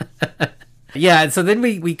 Yeah, and so then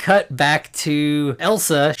we cut back to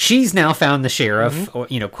Elsa. She's now found the sheriff, or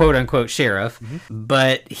quote unquote sheriff,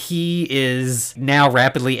 but he is now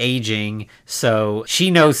rapidly aging, so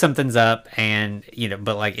she knows something's up, and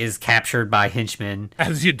but like is captured by henchmen.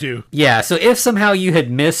 As you do. Yeah, so if somehow you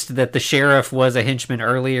had missed that the sheriff was a henchman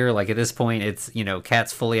earlier, like at this point it's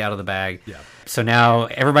cat's fully out of the bag. Yeah. So now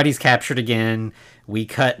everybody's captured again. We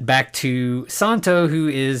cut back to Santo, who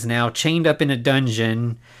is now chained up in a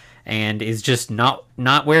dungeon and is just not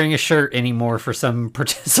wearing a shirt anymore for some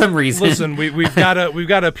reason. Listen, we've got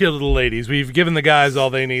to appeal to the ladies. We've given the guys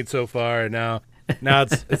all they need so far, and now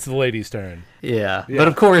it's the ladies' turn. Yeah, but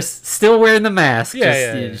of course, still wearing the mask.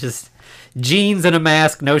 Just jeans and a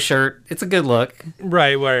mask, no shirt. It's a good look.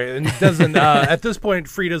 Right. And he doesn't. At this point,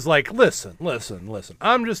 Frida's like, listen.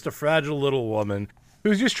 I'm just a fragile little woman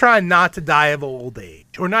who's just trying not to die of old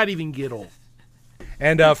age, or not even get old.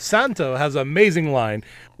 And Santo has an amazing line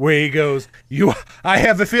where he goes, I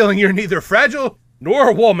have a feeling you're neither fragile nor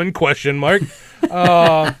a woman, ? Yeah,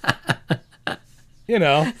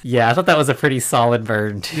 I thought that was a pretty solid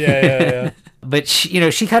burn. Yeah. But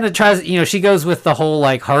she kind of tries, she goes with the whole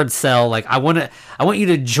like hard sell, like I want you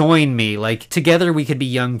to join me, like together we could be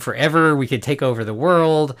young forever, we could take over the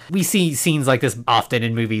world. We see scenes like this often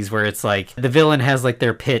in movies where it's like the villain has like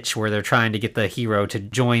their pitch where they're trying to get the hero to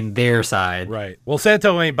join their side. Right. Well,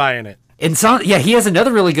 Santo ain't buying it. And he has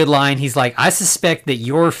another really good line. He's like, I suspect that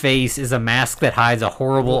your face is a mask that hides a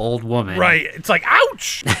horrible old woman. Right. It's like,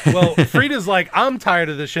 ouch. Well, Frida's like, I'm tired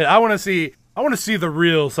of this shit. I want to see the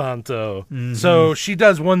real Santo. Mm-hmm. So she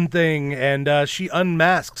does one thing, and she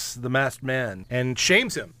unmasks the masked man and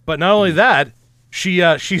shames him. But not only that,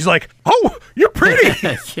 she's like, oh, you're pretty.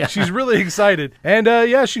 Yeah. She's really excited. And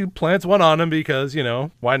she plants one on him because,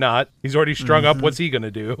 why not? He's already strung up. What's he going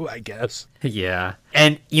to do, I guess? Yeah.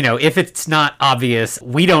 And, if it's not obvious,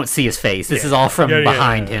 we don't see his face. This is all from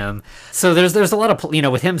behind him. So there's a lot of,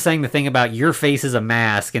 with him saying the thing about your face is a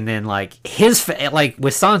mask, and then like like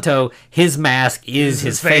with Santo, his mask is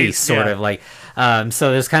his face, sort of like.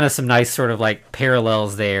 So there's kind of some nice sort of like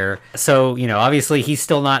parallels there. So, obviously he's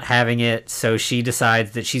still not having it. So she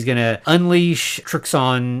decides that she's going to unleash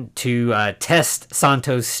Truxon to test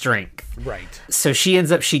Santo's strength. Right. So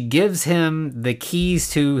she gives him the keys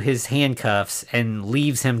to his handcuffs and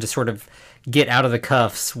leaves him to sort of get out of the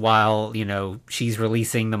cuffs while, she's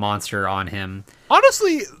releasing the monster on him.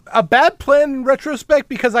 Honestly, a bad plan in retrospect,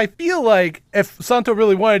 because I feel like if Santo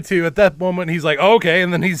really wanted to, at that moment he's like, oh, okay,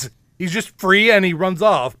 and then he's just free and he runs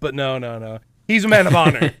off. But no. He's a man of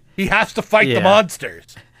honor. He has to fight the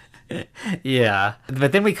monsters. Yeah.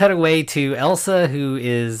 But then we cut away to Elsa, who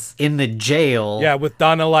is in the jail. Yeah, with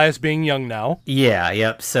Don Elias being young now. Yeah,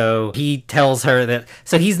 yep. So he tells her that...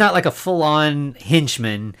 So he's not like a full-on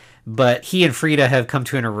henchman, but he and Frida have come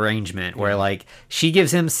to an arrangement where, like, she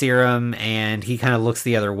gives him serum and he kind of looks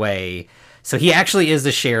the other way. So he actually is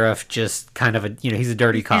the sheriff, just kind of he's a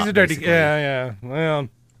dirty cop. He's a dirty... Basically. Yeah. Well...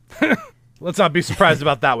 Let's not be surprised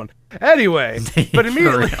about that one. Anyway, but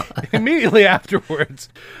immediately afterwards,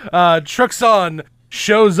 Truxon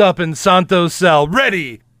shows up in Santo's cell,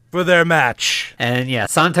 ready for their match. And yeah,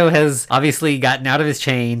 Santo has obviously gotten out of his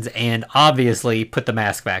chains and obviously put the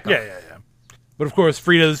mask back on. Yeah. But of course,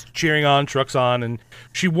 Frida's cheering on Truxon, and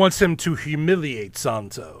she wants him to humiliate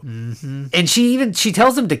Santo. Mm-hmm. And she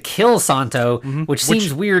tells him to kill Santo, which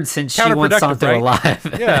seems weird since she wants Santo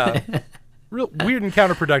alive. Yeah. Real weird and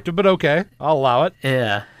counterproductive, but okay, I'll allow it.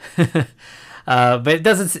 Yeah. But it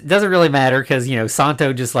doesn't really matter because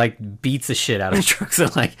Santo just like beats the shit out of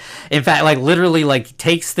Truxon. Like, in fact, like literally like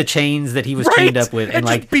takes the chains that he was chained up with and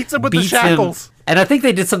like beats him with the shackles. And I think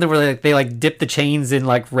they did something where they like dip the chains in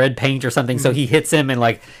like red paint or something, so he hits him and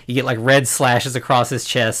like you get like red slashes across his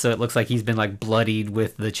chest, so it looks like he's been like bloodied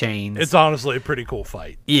with the chains. It's honestly a pretty cool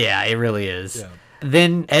fight. Yeah, it really is. Yeah.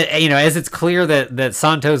 Then, as it's clear that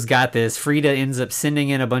Santo's got this, Frida ends up sending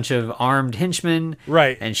in a bunch of armed henchmen.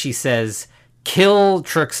 Right. And she says, kill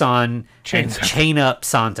Truxon and chain up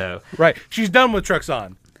Santo. Right. She's done with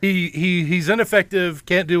Truxon. He's ineffective,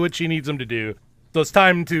 can't do what she needs him to do. So it's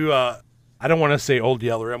time to, I don't want to say old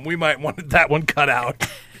yeller him. We might want that one cut out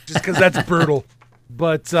just because that's brutal.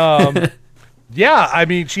 But, yeah, I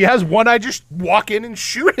mean, she has one eye, just walk in and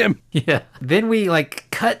shoot him. Yeah. Then we, like,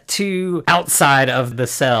 cut to outside of the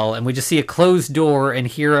cell, and we just see a closed door and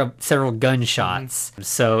hear several gunshots. Mm-hmm.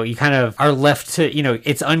 So you kind of are left to,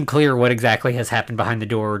 it's unclear what exactly has happened behind the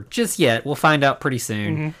door just yet. We'll find out pretty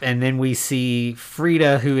soon. Mm-hmm. And then we see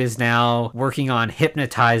Frida, who is now working on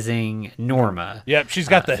hypnotizing Norma. Yep, she's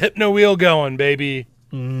got the hypno wheel going, baby.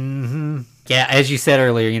 Mm-hmm. Yeah, as you said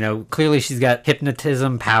earlier, clearly she's got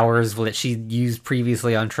hypnotism powers that she used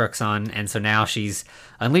previously on Truxon, and so now she's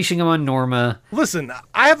unleashing them on Norma. Listen,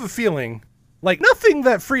 I have a feeling, like, nothing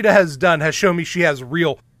that Frida has done has shown me she has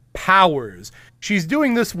real powers. She's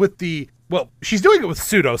doing this with she's doing it with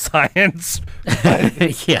pseudoscience.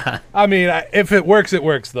 Yeah. I mean, if it works,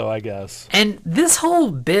 though, I guess. And this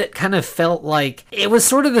whole bit kind of felt like it was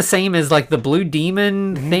sort of the same as, like, the Blue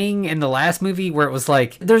Demon thing in the last movie, where it was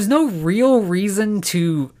like, there's no real reason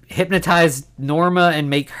to hypnotize Norma and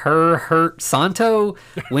make her hurt Santo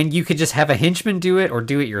when you could just have a henchman do it or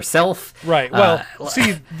do it yourself. Right. Well,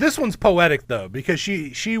 see, this one's poetic, though, because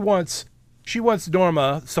she wants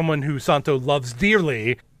Norma, someone who Santo loves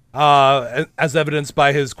dearly, as evidenced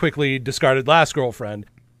by his quickly discarded last girlfriend,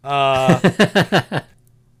 to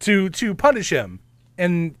punish him,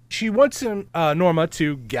 and she wants Norma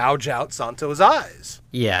to gouge out Santo's eyes.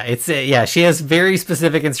 Yeah, she has very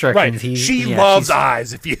specific instructions. Right, she loves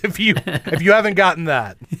eyes. If you haven't gotten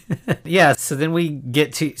that, yeah. So then we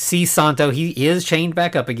get to see Santo. He is chained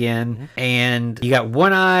back up again, and you got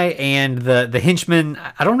One Eye and the henchman.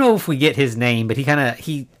 I don't know if we get his name, but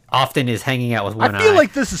he often is hanging out with One Eye. I feel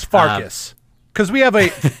like this is Farkas, because we have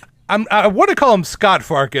I want to call him Scott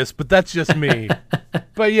Farkas, but that's just me.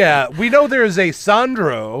 But yeah, we know there is a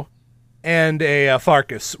Sandro and a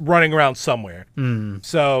Farkas running around somewhere.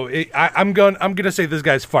 So I'm gonna say this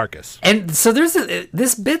guy's Farkas. And so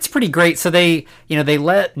this bit's pretty great. So they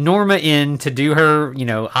let Norma in to do her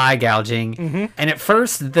eye gouging, and at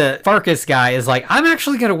first the Farkas guy is like, I'm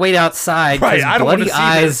actually gonna wait outside because bloody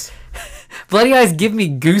eyes. Bloody eyes give me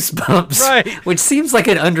goosebumps, right? Which seems like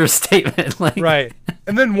an understatement, right?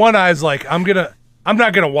 And then One Eye's like, I'm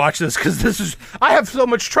not gonna watch this because I have so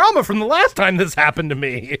much trauma from the last time this happened to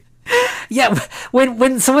me. Yeah, when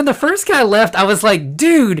the first guy left, I was like,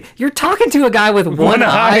 dude, you're talking to a guy with one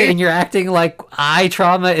eye and you're acting like eye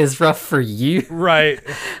trauma is rough for you. Right.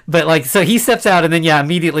 But so he steps out, and then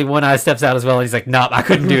immediately One Eye steps out as well, and he's like, nope, I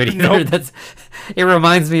couldn't do it either. Nope. It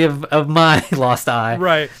reminds me of my lost eye.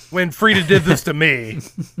 Right. When Frida did this to me.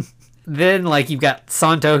 Then, you've got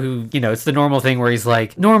Santo who, it's the normal thing where he's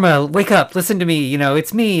like, Norma, wake up, listen to me,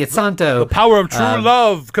 it's me, it's Santo. The power of true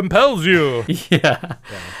love compels you. Yeah.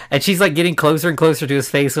 And she's, getting closer and closer to his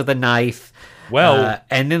face with a knife. Well.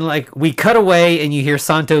 And then, we cut away and you hear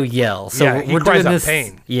Santo yell. So he cries out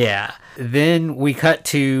pain. Yeah. Then we cut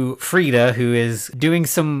to Frida, who is doing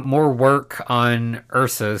some more work on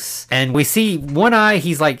Ursus. And we see One Eye,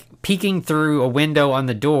 he's, peeking through a window on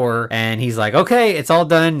the door, and he's like, okay, it's all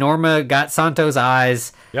done. Norma got Santo's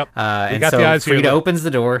eyes. Yep. And so the eyes Frida opens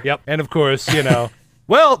the door. Yep. And of course,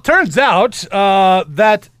 well, turns out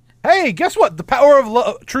that, hey, guess what? The power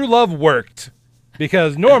of true love worked,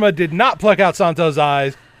 because Norma did not pluck out Santo's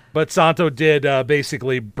eyes, but Santo did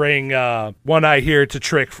basically bring One Eye here to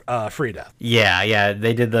trick Frida. Yeah,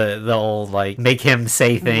 they did the old make him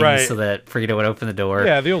say things so that Frida would open the door.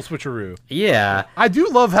 Yeah, the old switcheroo. Yeah, I do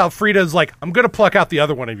love how Frida's like, I'm gonna pluck out the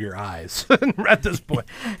other one of your eyes at this point.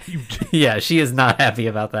 Yeah, she is not happy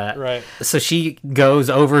about that. Right. So she goes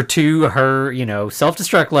over to her,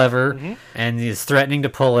 self-destruct lever and is threatening to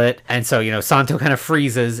pull it, and so Santo kind of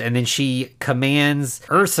freezes, and then she commands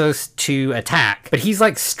Ursus to attack, but he's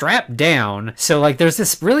strapped down, so there's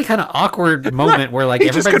this really kind of awkward moment where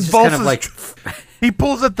everybody's just kind of he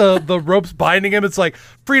pulls at the ropes binding him. It's like,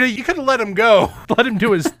 Frida, you could have let him go. Let him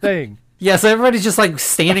do his thing. Yeah, so everybody's just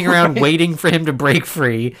standing around waiting for him to break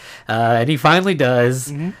free, and he finally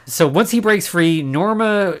does. So once he breaks free,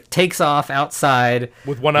 Norma takes off outside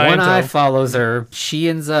with One Eye. One Eye follows her. She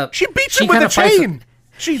ends up beats him with a chain.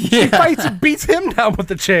 She fights and beats him down with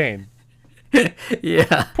the chain.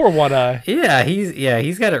 Yeah. Poor One Eye. Yeah,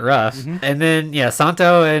 he's got it rough. And then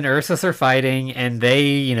Santo and Ursus are fighting, and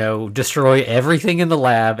they, destroy everything in the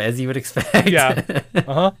lab, as you would expect. Yeah.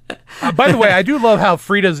 By the way, I do love how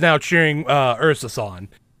Frida's now cheering Ursus on.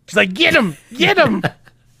 She's like, get him! Get him!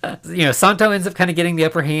 Santo ends up kind of getting the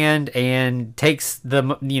upper hand and takes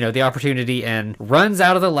the opportunity and runs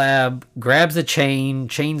out of the lab, grabs a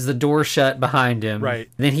chains the door shut behind him. Right.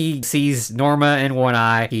 Then he sees Norma and One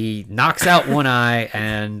Eye. He knocks out One Eye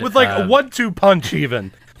and with a 1-2 punch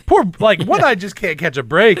even. Poor One Eye just can't catch a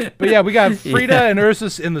break. But yeah, we got Frida and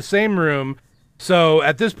Ursus in the same room. So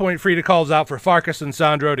at this point, Frida calls out for Farkas and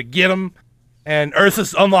Sandro to get him, and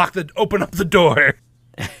Ursus open up the door.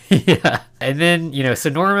 Yeah. And then, so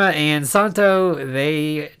Norma and Santo,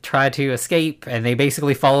 they try to escape, and they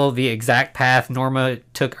basically follow the exact path Norma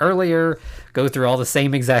took earlier, go through all the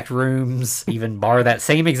same exact rooms, even bar that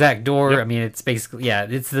same exact door. Yep. I mean, it's basically,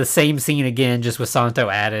 it's the same scene again, just with Santo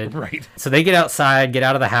added. Right. So they get outside, get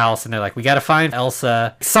out of the house, and they're like, we got to find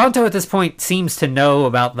Elsa. Santo at this point seems to know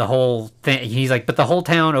about the whole thing. He's like, but the whole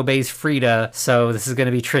town obeys Frida, so this is going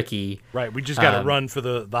to be tricky. Right. We just got to run for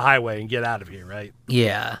the highway and get out of here, right?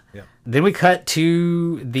 Yeah. Then we cut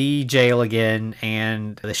to the jail again,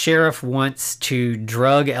 and the sheriff wants to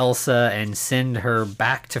drug Elsa and send her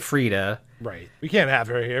back to Frida. Right. We can't have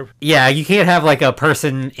her here. Yeah, you can't have like a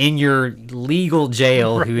person in your legal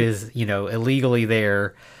jail who is, illegally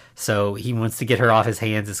there. So he wants to get her off his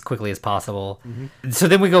hands as quickly as possible. Mm-hmm. So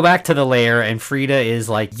then we go back to the lair, and Frida is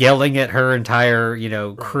like yelling at her entire,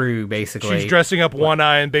 crew, basically. She's dressing up One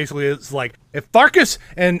Eye, and basically it's like, if Farkas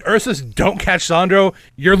and Ursus don't catch Sandro,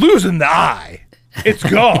 you're losing the eye. It's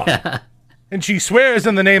gone. Yeah. And she swears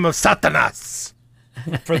in the name of Satanas.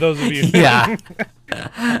 For those of you. Yeah.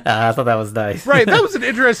 I thought that was nice. Right. That was an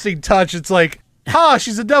interesting touch. It's like,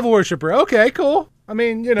 she's a devil worshiper. Okay, cool. I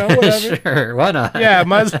mean, whatever. Sure, why not? Yeah,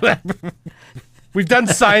 might as well. We've done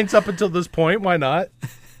science up until this point. Why not?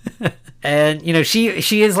 And, she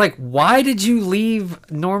is like, why did you leave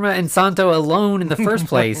Norma and Santo alone in the first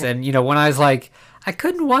place? And, One Eye's like, I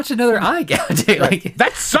couldn't watch another eye gouge. Like,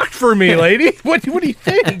 that sucked for me, lady. What do you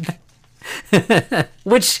think?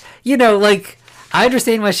 Which, I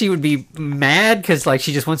understand why she would be mad, because,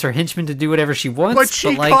 she just wants her henchman to do whatever she wants. But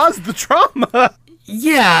she caused the trauma.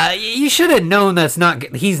 Yeah, you should have known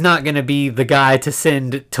he's not going to be the guy to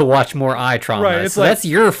send to watch more eye trauma. Right, so that's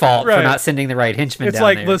your fault for not sending the right henchman down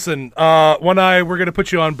there. It's like, listen, One Eye, we're going to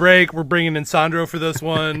put you on break. We're bringing in Sandro for this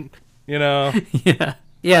one, Yeah.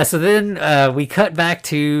 Yeah, so then we cut back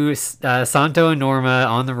to Santo and Norma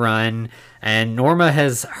on the run, and Norma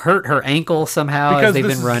has hurt her ankle somehow as they've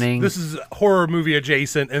been running. This is horror movie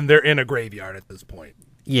adjacent, and they're in a graveyard at this point.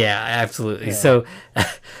 Yeah, absolutely. Yeah.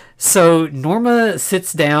 So Norma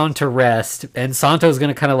sits down to rest, and Santo's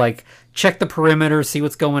going to kind of check the perimeter, see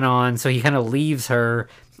what's going on. So he kind of leaves her,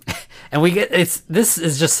 and this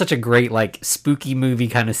is just such a great spooky movie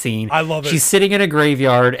kind of scene. I love it. She's sitting in a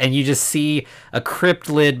graveyard, and you just see a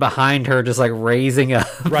crypt lid behind her, just raising up.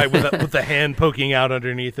 Right, with the hand poking out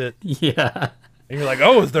underneath it. Yeah. And you're like,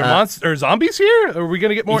 oh, is there monster or zombies here? Are we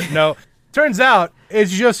gonna get more? No. Turns out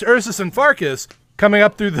it's just Ursus and Farkas coming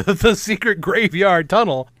up through the secret graveyard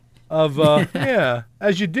tunnel of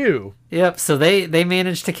as you do. Yep, so they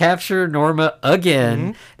managed to capture Norma again.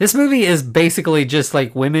 Mm-hmm. This movie is basically just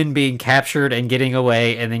women being captured and getting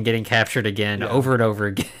away and then getting captured again over and over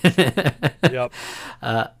again. Yep.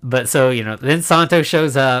 But so, then Santo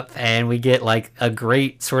shows up, and we get a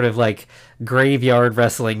great sort of graveyard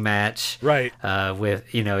wrestling match. Right. With,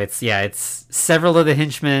 it's several of the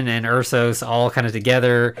henchmen and Ursos all kind of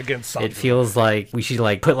together. Against Santo. It feels like we should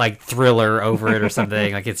put Thriller over it or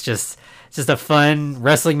something. It's just a fun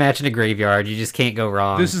wrestling match in a graveyard. You just can't go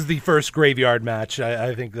wrong. This is the first graveyard match.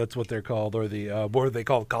 I think that's what they're called, or the what are they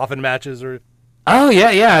called? Coffin matches, or. Oh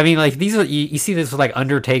yeah. I mean, these are you see this with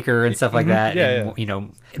Undertaker and stuff like that. Yeah,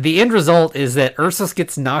 and, the end result is that Ursus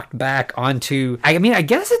gets knocked back onto. I mean, I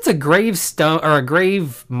guess it's a gravestone or a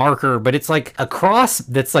grave marker, but it's a cross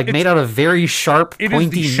that's made out of very sharp, pointy metal. It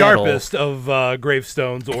is the sharpest of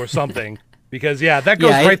gravestones or something. Because, that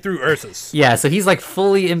goes right through Ursus. Yeah, so he's,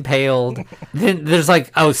 fully impaled. Then there's,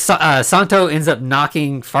 Santo ends up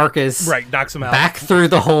knocking Farkas... Right, knocks him out. ...back through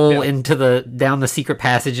the hole down the secret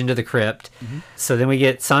passage into the crypt. Mm-hmm. So then we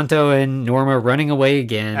get Santo and Norma running away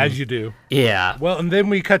again. As you do. Yeah. Well, and then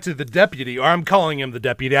we cut to the deputy, or I'm calling him the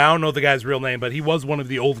deputy. I don't know the guy's real name, but he was one of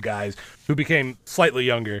the old guys who became slightly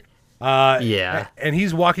younger. And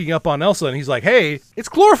he's walking up on Elsa, and he's like, "Hey, it's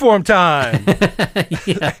chloroform time!"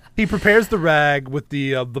 He prepares the rag with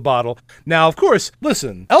the bottle. Now, of course,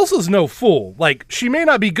 listen, Elsa's no fool. She may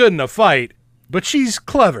not be good in a fight, but she's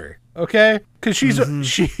clever. Okay, because she's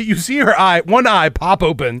you see her one eye pop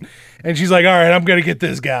open, and she's like, "All right, I'm gonna get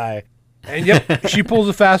this guy." And she pulls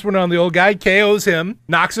a fast one on the old guy, KOs him,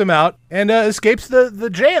 knocks him out, and escapes the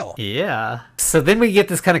jail. Yeah. So then we get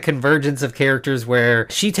this kind of convergence of characters where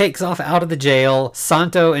she takes off out of the jail,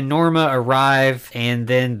 Santo and Norma arrive, and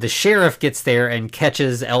then the sheriff gets there and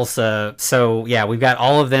catches Elsa. So, we've got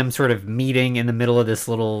all of them sort of meeting in the middle of this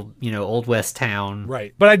little, Old West town.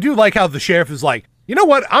 Right. But I do like how the sheriff is like, you know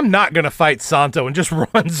what? I'm not going to fight Santo, and just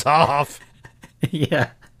runs off.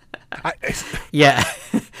 Yeah. Yeah.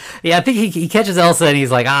 Yeah, I think he catches Elsa and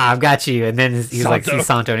he's like, I've got you. And then he's like, sees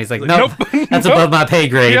Santo and he's like, nope, that's above my pay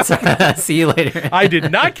grade. Yeah. So, see you later. I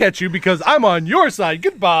did not catch you because I'm on your side.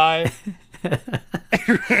 Goodbye.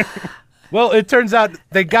 Well, it turns out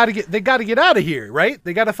they gotta get out of here, right?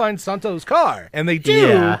 They gotta find Santo's car. And they do.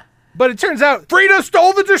 Yeah. But it turns out Frida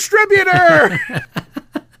stole the distributor.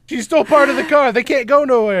 She's still part of the car. They can't go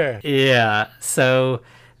nowhere. Yeah. So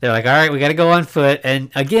they're like, all right, we got to go on foot. And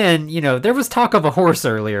again, there was talk of a horse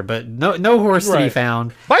earlier, but no horse to be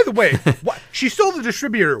found. By the way, she stole the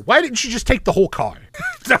distributor. Why didn't she just take the whole car?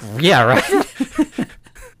 Yeah, right.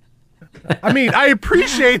 I mean, I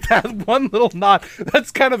appreciate that one little nod.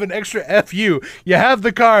 That's kind of an extra FU. You have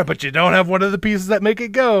the car, but you don't have one of the pieces that make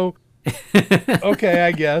it go. Okay,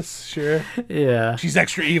 I guess. Sure. Yeah. She's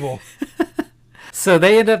extra evil. So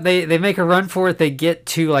they end up, they make a run for it. They get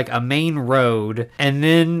to like a main road. And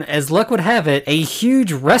then, as luck would have it, a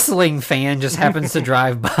huge wrestling fan just happens to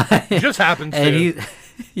drive by. Just happens to.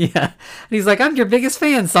 Yeah. And he's like, I'm your biggest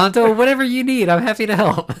fan, Santo. Whatever you need, I'm happy to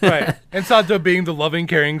help. Right. And Santo, being the loving,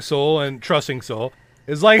 caring soul and trusting soul,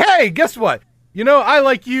 is like, hey, guess what? I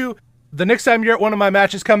like you. The next time you're at one of my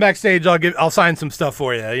matches, come backstage. I'll sign some stuff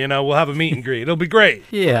for you. We'll have a meet and greet. It'll be great.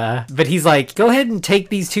 Yeah. But he's like, go ahead and take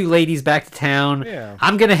these two ladies back to town. Yeah.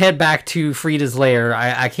 I'm going to head back to Frida's lair.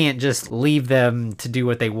 I can't just leave them to do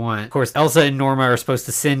what they want. Of course, Elsa and Norma are supposed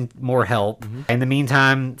to send more help. Mm-hmm. In the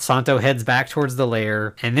meantime, Santo heads back towards the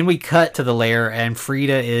lair. And then we cut to the lair, and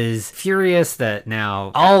Frida is furious that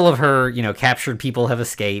now all of her, captured people have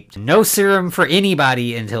escaped. No serum for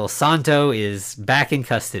anybody until Santo is back in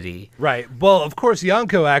custody. Right. Well, of course,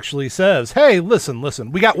 Yanko actually says, hey,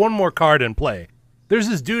 listen, we got one more card in play. There's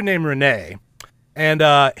this dude named Rene,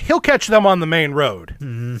 and he'll catch them on the main road.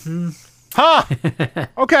 Mm-hmm. Huh.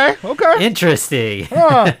 Okay. Interesting.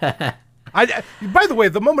 Huh. By the way,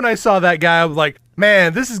 the moment I saw that guy, I was like,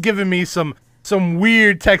 man, this is giving me some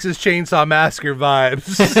weird Texas Chainsaw Massacre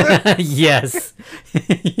vibes. Yes.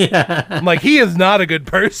 Yeah. I'm like, he is not a good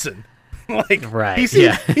person. Like, right. He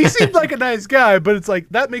seemed like a nice guy, but it's like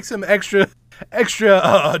that makes him extra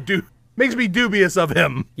makes me dubious of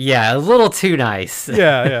him. Yeah, a little too nice.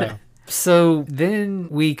 Yeah. So then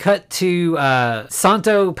we cut to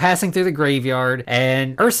Santo passing through the graveyard,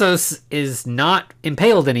 and Ursos is not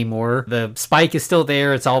impaled anymore. The spike is still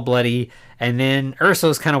there. It's all bloody. And then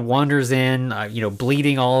Ursos kind of wanders in,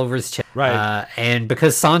 bleeding all over his chest. Right. And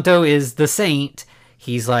because Santo is the saint,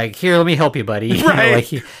 he's like, here, let me help you, buddy.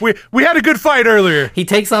 Right. We had a good fight earlier. He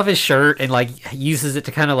takes off his shirt and uses it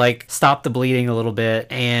to kind of stop the bleeding a little bit.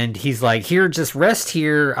 And he's like, here, just rest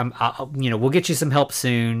here. We'll get you some help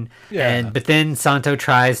soon. Yeah. But then Santo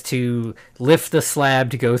tries to lift the slab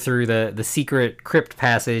to go through the secret crypt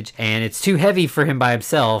passage, and it's too heavy for him by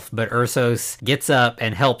himself. But Ursos gets up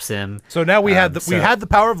and helps him. So now we had the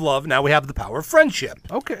power of love. Now we have the power of friendship.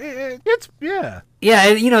 Okay, Yeah,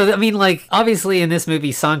 obviously in this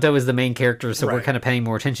movie, Santo is the main character, so we're kind of paying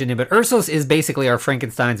more attention to him. But Ursos is basically our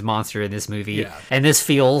Frankenstein's monster in this movie. Yeah. And this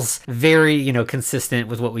feels very, consistent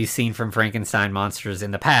with what we've seen from Frankenstein monsters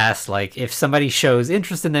in the past. Like, if somebody shows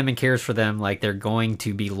interest in them and cares for them, they're going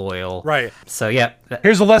to be loyal. Right. So, yeah.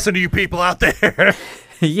 Here's a lesson to you people out there.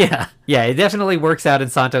 Yeah, it definitely works out in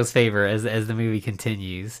Santo's favor as the movie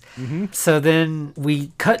continues. Mm-hmm. So then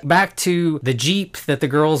we cut back to the Jeep that the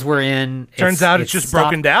girls were in. Turns out it's just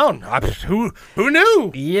broken down. Who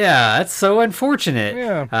knew? Yeah, that's so unfortunate.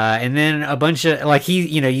 Yeah. And then a bunch of,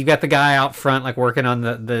 you got the guy out front, working on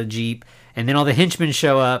the Jeep. And then all the henchmen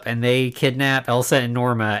show up and they kidnap Elsa and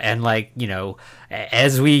Norma. And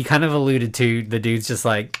as we kind of alluded to, the dude's just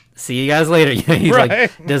like, see you guys later. He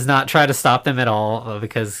does not try to stop them at all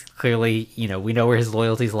because clearly, we know where his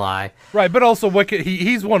loyalties lie. Right. But also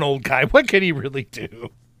he's one old guy. What can he really do?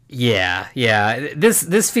 Yeah.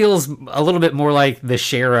 This feels a little bit more like the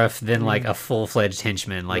sheriff than a full-fledged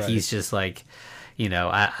henchman. He's just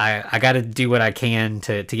I got to do what I can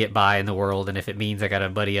to get by in the world, and if it means I got to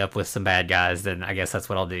buddy up with some bad guys, then I guess that's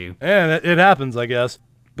what I'll do. And it happens, I guess.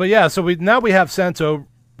 But yeah, so we have Santo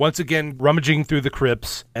once again rummaging through the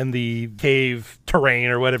crypts and the cave terrain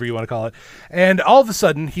or whatever you want to call it, and all of a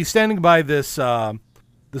sudden he's standing by this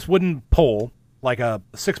wooden pole, like a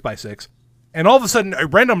 6x6, and all of a sudden a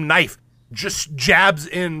random knife just jabs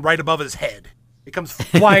in right above his head. It comes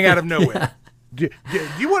flying out of nowhere. Do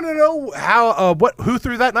you want to know how who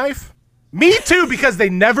threw that knife? Me too, because they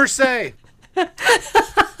never say.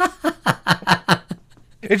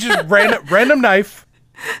 It's just random knife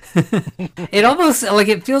It almost like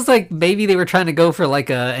it feels like maybe they were trying to go for like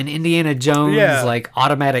an Indiana Jones like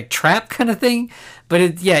automatic trap kind of thing, but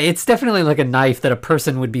it's definitely like a knife that a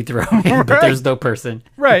person would be throwing, but there's no person.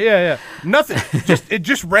 Right? Yeah. Nothing.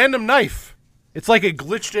 Just random knife. It's like it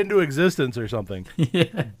glitched into existence or something.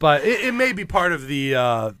 Yeah. But it may be part of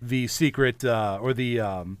the secret or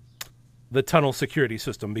the tunnel security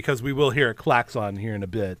system, because we will hear a klaxon here in a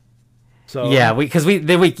bit. So yeah, we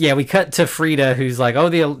cut to Frida, who's like, oh,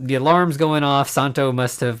 the alarm's going off. Santo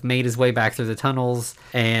must have made his way back through the tunnels,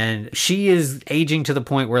 and she is aging to the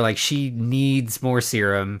point where like she needs more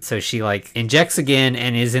serum, so she like injects again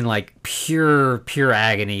and is in like pure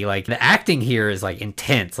agony. Like the acting here is like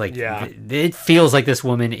intense. Like it feels like this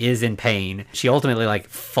woman is in pain. She ultimately like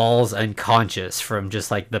falls unconscious from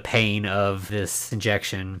just like the pain of this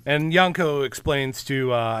injection. And Yanko explains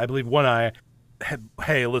to I believe One Eye,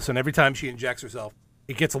 hey, listen, every time she injects herself,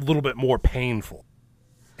 it gets a little bit more painful.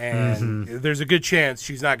 And there's a good chance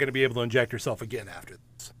she's not going to be able to inject herself again after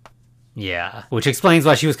this. Yeah, which explains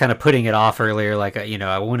why she was kind of putting it off earlier. Like,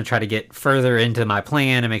 I want to try to get further into my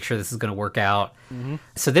plan and make sure this is going to work out.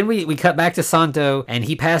 So then we cut back to Santo, and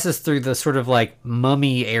he passes through the sort of like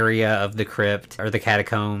mummy area of the crypt or the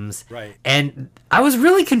catacombs. Right. And I was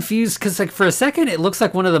really confused because like for a second it looks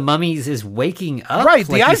like one of the mummies is waking up. Right,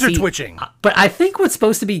 like, the eyes are twitching. But I think what's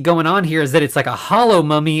supposed to be going on here is that it's like a hollow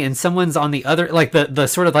mummy and someone's on the other, like the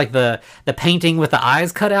sort of like the painting with the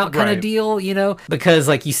eyes cut out kind of deal, because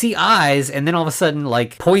like you see eyes and then all of a sudden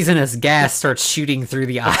like poisonous gas starts shooting through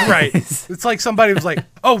the eyes. Right. It's like somebody was like,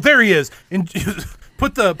 oh, there he is. And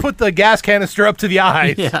put the gas canister up to the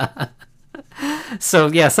eyes. Yeah. So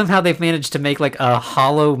yeah, somehow they've managed to make like a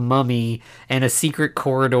hollow mummy and a secret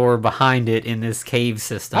corridor behind it in this cave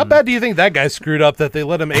system. How bad do you think that guy screwed up that they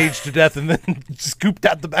let him age to death and then scooped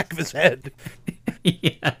out the back of his head?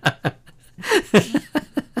 Yeah.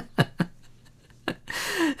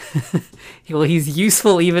 Well, he's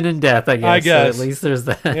useful even in death, I guess. I guess. So at least there's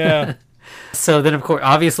that. Yeah. So then, of course,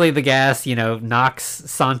 obviously the gas, knocks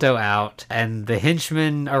Santo out, and the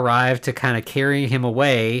henchmen arrive to kind of carry him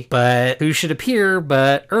away. But who should appear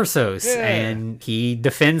but Ursos? Yeah. And he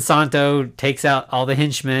defends Santo, takes out all the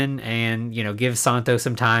henchmen, and, gives Santo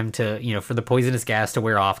some time to, for the poisonous gas to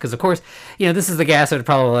wear off. Because, of course, this is the gas that would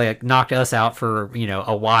probably like, knocked us out for,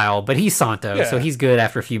 a while. But he's Santo, so he's good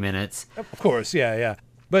after a few minutes. Of course, yeah.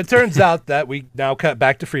 But it turns out that we now cut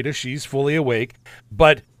back to Frida. She's fully awake.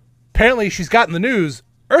 But apparently she's gotten the news.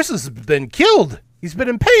 Ursus has been killed. He's been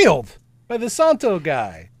impaled by the Santo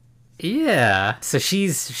guy. Yeah. So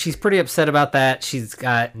she's pretty upset about that. She's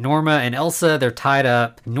got Norma and Elsa. They're tied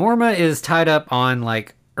up. Norma is tied up on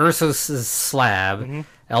like Ursus's slab.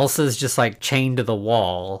 Elsa's just like chained to the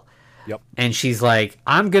wall. Yep. And she's like,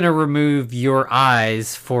 I'm going to remove your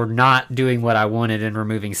eyes for not doing what I wanted and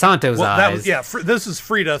removing Santo's eyes. This is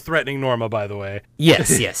Frida threatening Norma, by the way.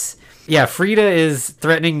 Yes. Yeah, Frida is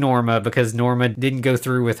threatening Norma because Norma didn't go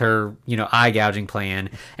through with her, eye gouging plan.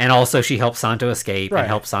 And also she helped Santo escape and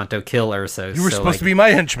helped Santo kill Ursos. You were supposed to be my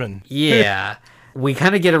henchman. Yeah. We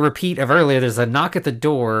kind of get a repeat of earlier. There's a knock at the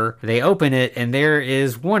door. They open it, and there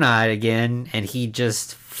is One-Eyed again, and he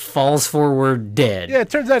just falls forward dead. Yeah, it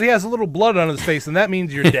turns out he has a little blood on his face, and that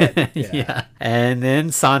means you're dead. Yeah. And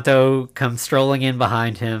then Santo comes strolling in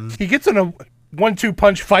behind him. He gets in a 1-2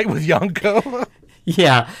 punch fight with Yanko.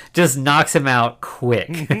 Yeah, just knocks him out quick.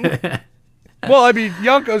 Well, I mean,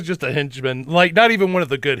 Yanko's just a henchman. Like, not even one of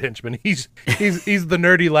the good henchmen. He's the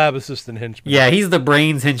nerdy lab assistant henchman. Yeah, he's the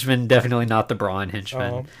brains henchman, definitely not the brawn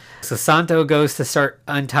henchman. So Santo goes to start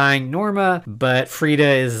untying Norma, but Frida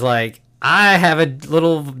is like, I have a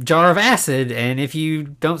little jar of acid, and if you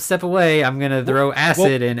don't step away, I'm going to throw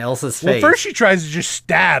acid in Elsa's face. Well, first she tries to just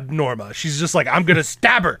stab Norma. She's just like, I'm going to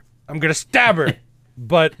stab her.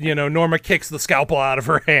 But, Norma kicks the scalpel out of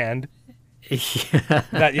her hand. Yeah.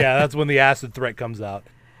 That's when the acid threat comes out.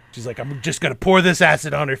 She's like, I'm just going to pour this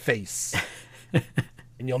acid on her face.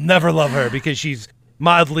 And you'll never love her because she's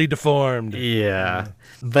mildly deformed. Yeah.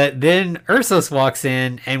 But then Ursos walks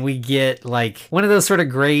in, and we get like one of those sort of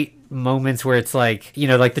great moments where it's like,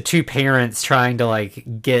 like the two parents trying to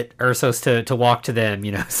like get Ursos to walk to them,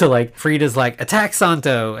 So like Frida's like, attack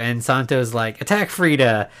Santo, and Santo's like, attack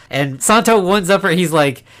Frida. And Santo ones up her, he's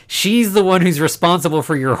like, she's the one who's responsible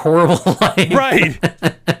for your horrible life. Right.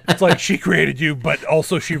 It's like she created you, but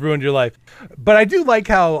also she ruined your life. But I do like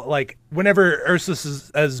how like whenever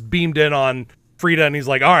Ursus has beamed in on Frida and he's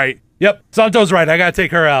like, all right, yep, Santo's right, I gotta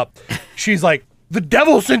take her out. She's like, the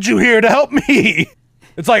devil sent you here to help me.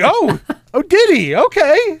 It's like, oh, did he?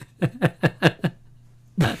 Okay.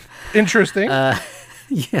 Interesting.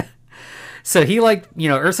 Yeah. So he like,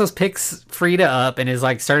 Ursos picks Frida up and is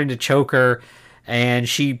like starting to choke her, and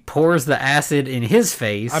she pours the acid in his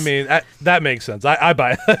face. I mean, that makes sense. I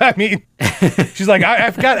buy it. I mean, she's like,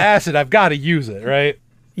 I've got acid. I've got to use it, right?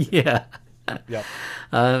 Yeah. Yep.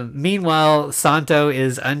 Meanwhile, Santo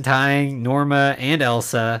is untying Norma and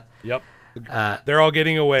Elsa. Yep. They're all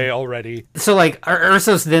getting away already. So, like,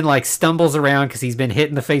 Ursos then, like, stumbles around because he's been hit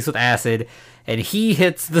in the face with acid, and he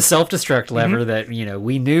hits the self-destruct lever that,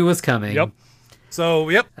 we knew was coming. Yep. So,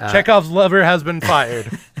 Chekhov's lever has been fired.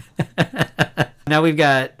 Now we've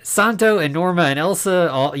got Santo and Norma and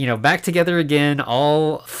Elsa all, back together again,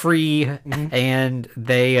 all free, and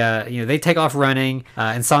they take off running,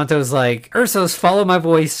 and Santo's like, Ursos, follow my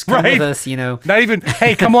voice, come with us, Not even,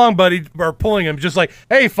 hey, come along, buddy, or pulling him, just like,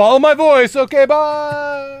 hey, follow my voice, okay,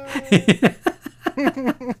 bye!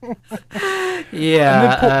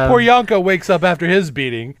 Yeah. And then poor Yanko wakes up after his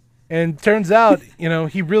beating, and turns out,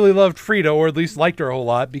 he really loved Frida, or at least liked her a whole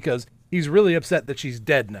lot, because he's really upset that she's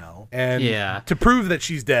dead now. And to prove that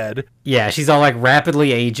she's dead. Yeah, she's all like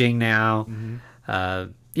rapidly aging now.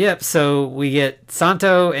 Yep, so we get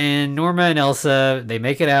Santo and Norma and Elsa. They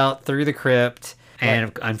make it out through the crypt.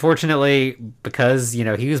 And unfortunately, because,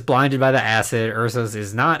 he was blinded by the acid, Ursos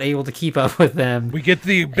is not able to keep up with them. We get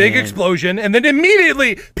the big explosion, and then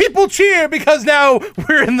immediately people cheer because now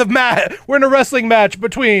we're in we're in a wrestling match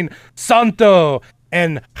between Santo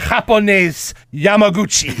and Japanese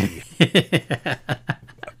Yamaguchi.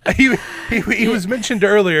 He was mentioned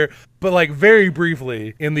earlier, but like very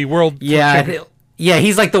briefly in the world. Yeah,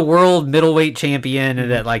 he's like the world middleweight champion,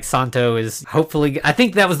 and that like Santo is hopefully. I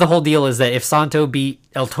think that was the whole deal, is that if Santo beat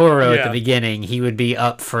El Toro at the beginning, he would be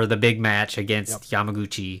up for the big match against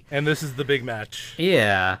Yamaguchi. And this is the big match.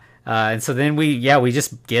 Yeah. And so then we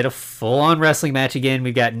just get a full-on wrestling match again.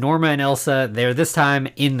 We've got Norma and Elsa. They're this time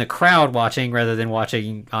in the crowd watching rather than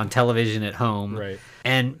watching on television at home. Right.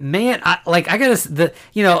 And man,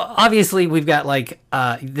 obviously we've got like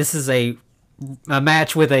this is a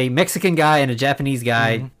match with a Mexican guy and a Japanese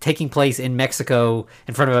guy taking place in Mexico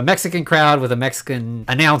in front of a Mexican crowd with a Mexican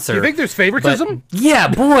announcer. Do you think there's favoritism? Yeah,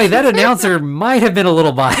 boy, that announcer might have been a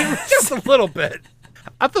little biased. Just a little bit.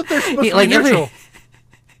 I thought they're supposed to be neutral.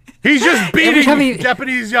 He's just beating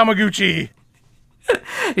Japanese Yamaguchi.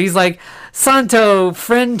 He's like, Santo,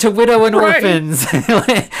 friend to widow and orphans.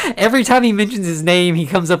 Every time he mentions his name, he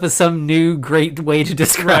comes up with some new great way to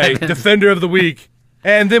describe him. Defender of the week.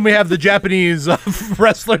 And then we have the Japanese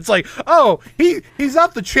wrestler. It's like, oh, he's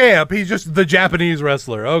not the champ. He's just the Japanese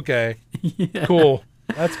wrestler. Okay. Yeah. Cool.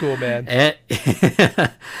 That's cool, man.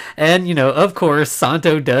 And of course,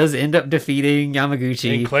 Santo does end up defeating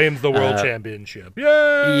Yamaguchi. And claims the world championship.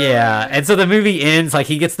 Yay! Yeah, and so the movie ends, like,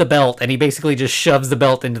 he gets the belt, and he basically just shoves the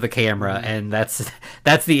belt into the camera, and that's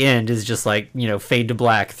the end, is just, like, fade to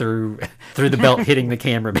black through the belt hitting the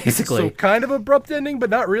camera, basically. So kind of abrupt ending, but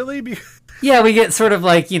not really. Yeah, we get sort of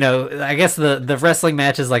like, I guess the wrestling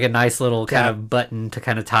match is like a nice little kind of button to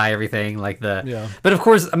kind of tie everything, like But of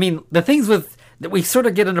course, I mean, the things with... We sort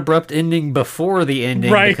of get an abrupt ending before the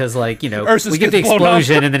ending, because, like, we get the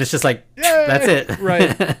explosion, and then it's just like, that's it.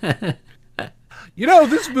 Right.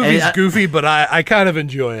 This movie's goofy, but I kind of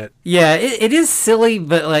enjoy it. Yeah, it is silly,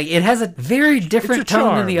 but, like, it has a very different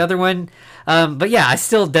tone than the other one. But, yeah, I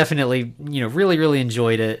still definitely, really, really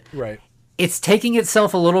enjoyed it. Right. It's taking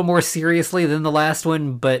itself a little more seriously than the last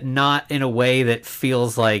one, but not in a way that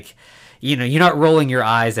feels like... you're not rolling your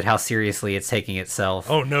eyes at how seriously it's taking itself.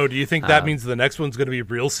 Oh, no. Do you think that means the next one's going to be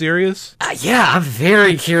real serious? Yeah, I'm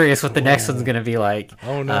very curious what the next one's going to be like.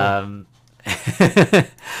 Oh, no.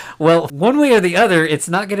 Well, one way or the other, it's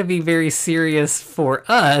not going to be very serious for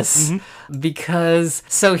us because...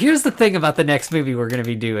 So here's the thing about the next movie we're going to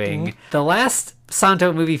be doing. The last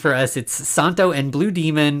Santo movie for us, it's Santo and Blue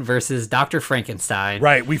Demon versus Dr. Frankenstein.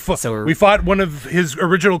 Right, we fought one of his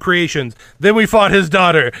original creations, then we fought his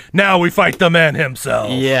daughter, now we fight the man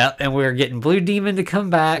himself. Yeah, and we're getting Blue Demon to come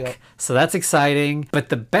back, so that's exciting. But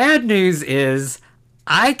the bad news is...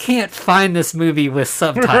 I can't find this movie with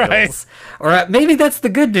subtitles. Or maybe that's the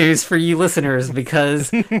good news for you listeners,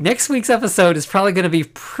 because next week's episode is probably going to be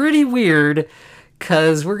pretty weird,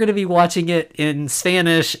 because we're going to be watching it in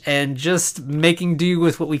Spanish and just making do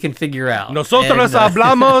with what we can figure out. Nosotros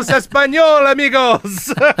hablamos español,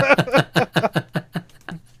 amigos.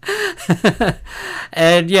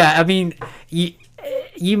 And yeah, I mean,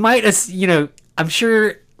 you might, I'm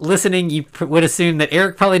sure... Listening, you would assume that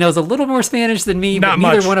Eric probably knows a little more Spanish than me, but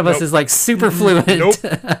neither one of us is like super fluent.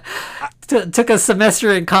 Took a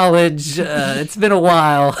semester in college. It's been a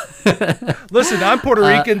while. Listen, I'm Puerto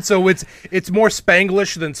Rican, so it's more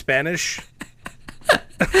Spanglish than Spanish.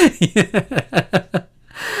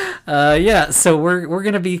 So we're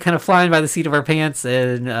gonna be kind of flying by the seat of our pants,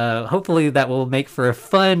 and hopefully that will make for a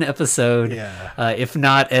fun episode. Yeah. If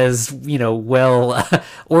not as well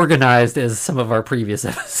organized as some of our previous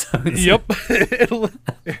episodes. Yep.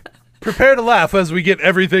 Prepare to laugh as we get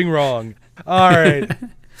everything wrong. All right.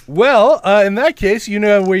 Well, in that case, you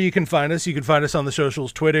know where you can find us. You can find us on the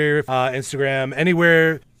socials, Twitter, Instagram,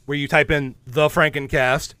 anywhere where you type in The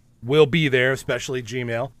Frankencast. We'll be there, especially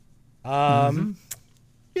Gmail.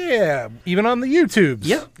 Yeah, even on the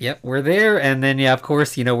YouTubes. Yep, we're there. And then, of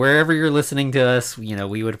course, wherever you're listening to us,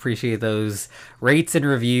 we would appreciate those rates and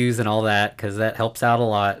reviews and all that, because that helps out a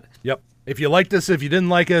lot. Yep. If you liked us, if you didn't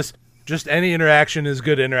like us, just any interaction is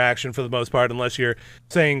good interaction for the most part, unless you're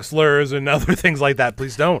saying slurs and other things like that.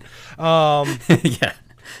 Please don't. Yeah.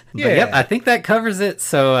 But yep, I think that covers it.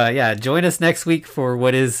 So, join us next week for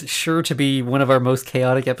what is sure to be one of our most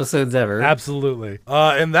chaotic episodes ever. Absolutely.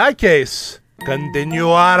 In that case,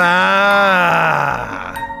 continuara.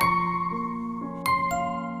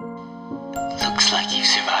 Looks like you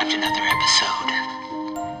survived another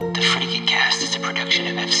episode. The Frankencast is a production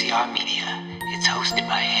of FCR Media. It's hosted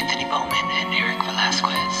by Anthony Bowman and Eric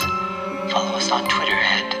Velasquez. Follow us on Twitter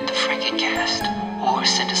at The Frankencast, or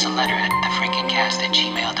send us a letter at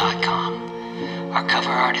thefrankencast@gmail.com. Our cover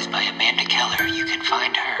art is by Amanda Keller. You can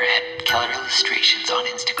find her at Keller Illustrations on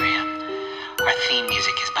Instagram. Our theme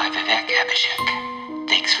music is by Vivek Abhishek.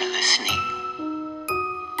 Thanks for listening.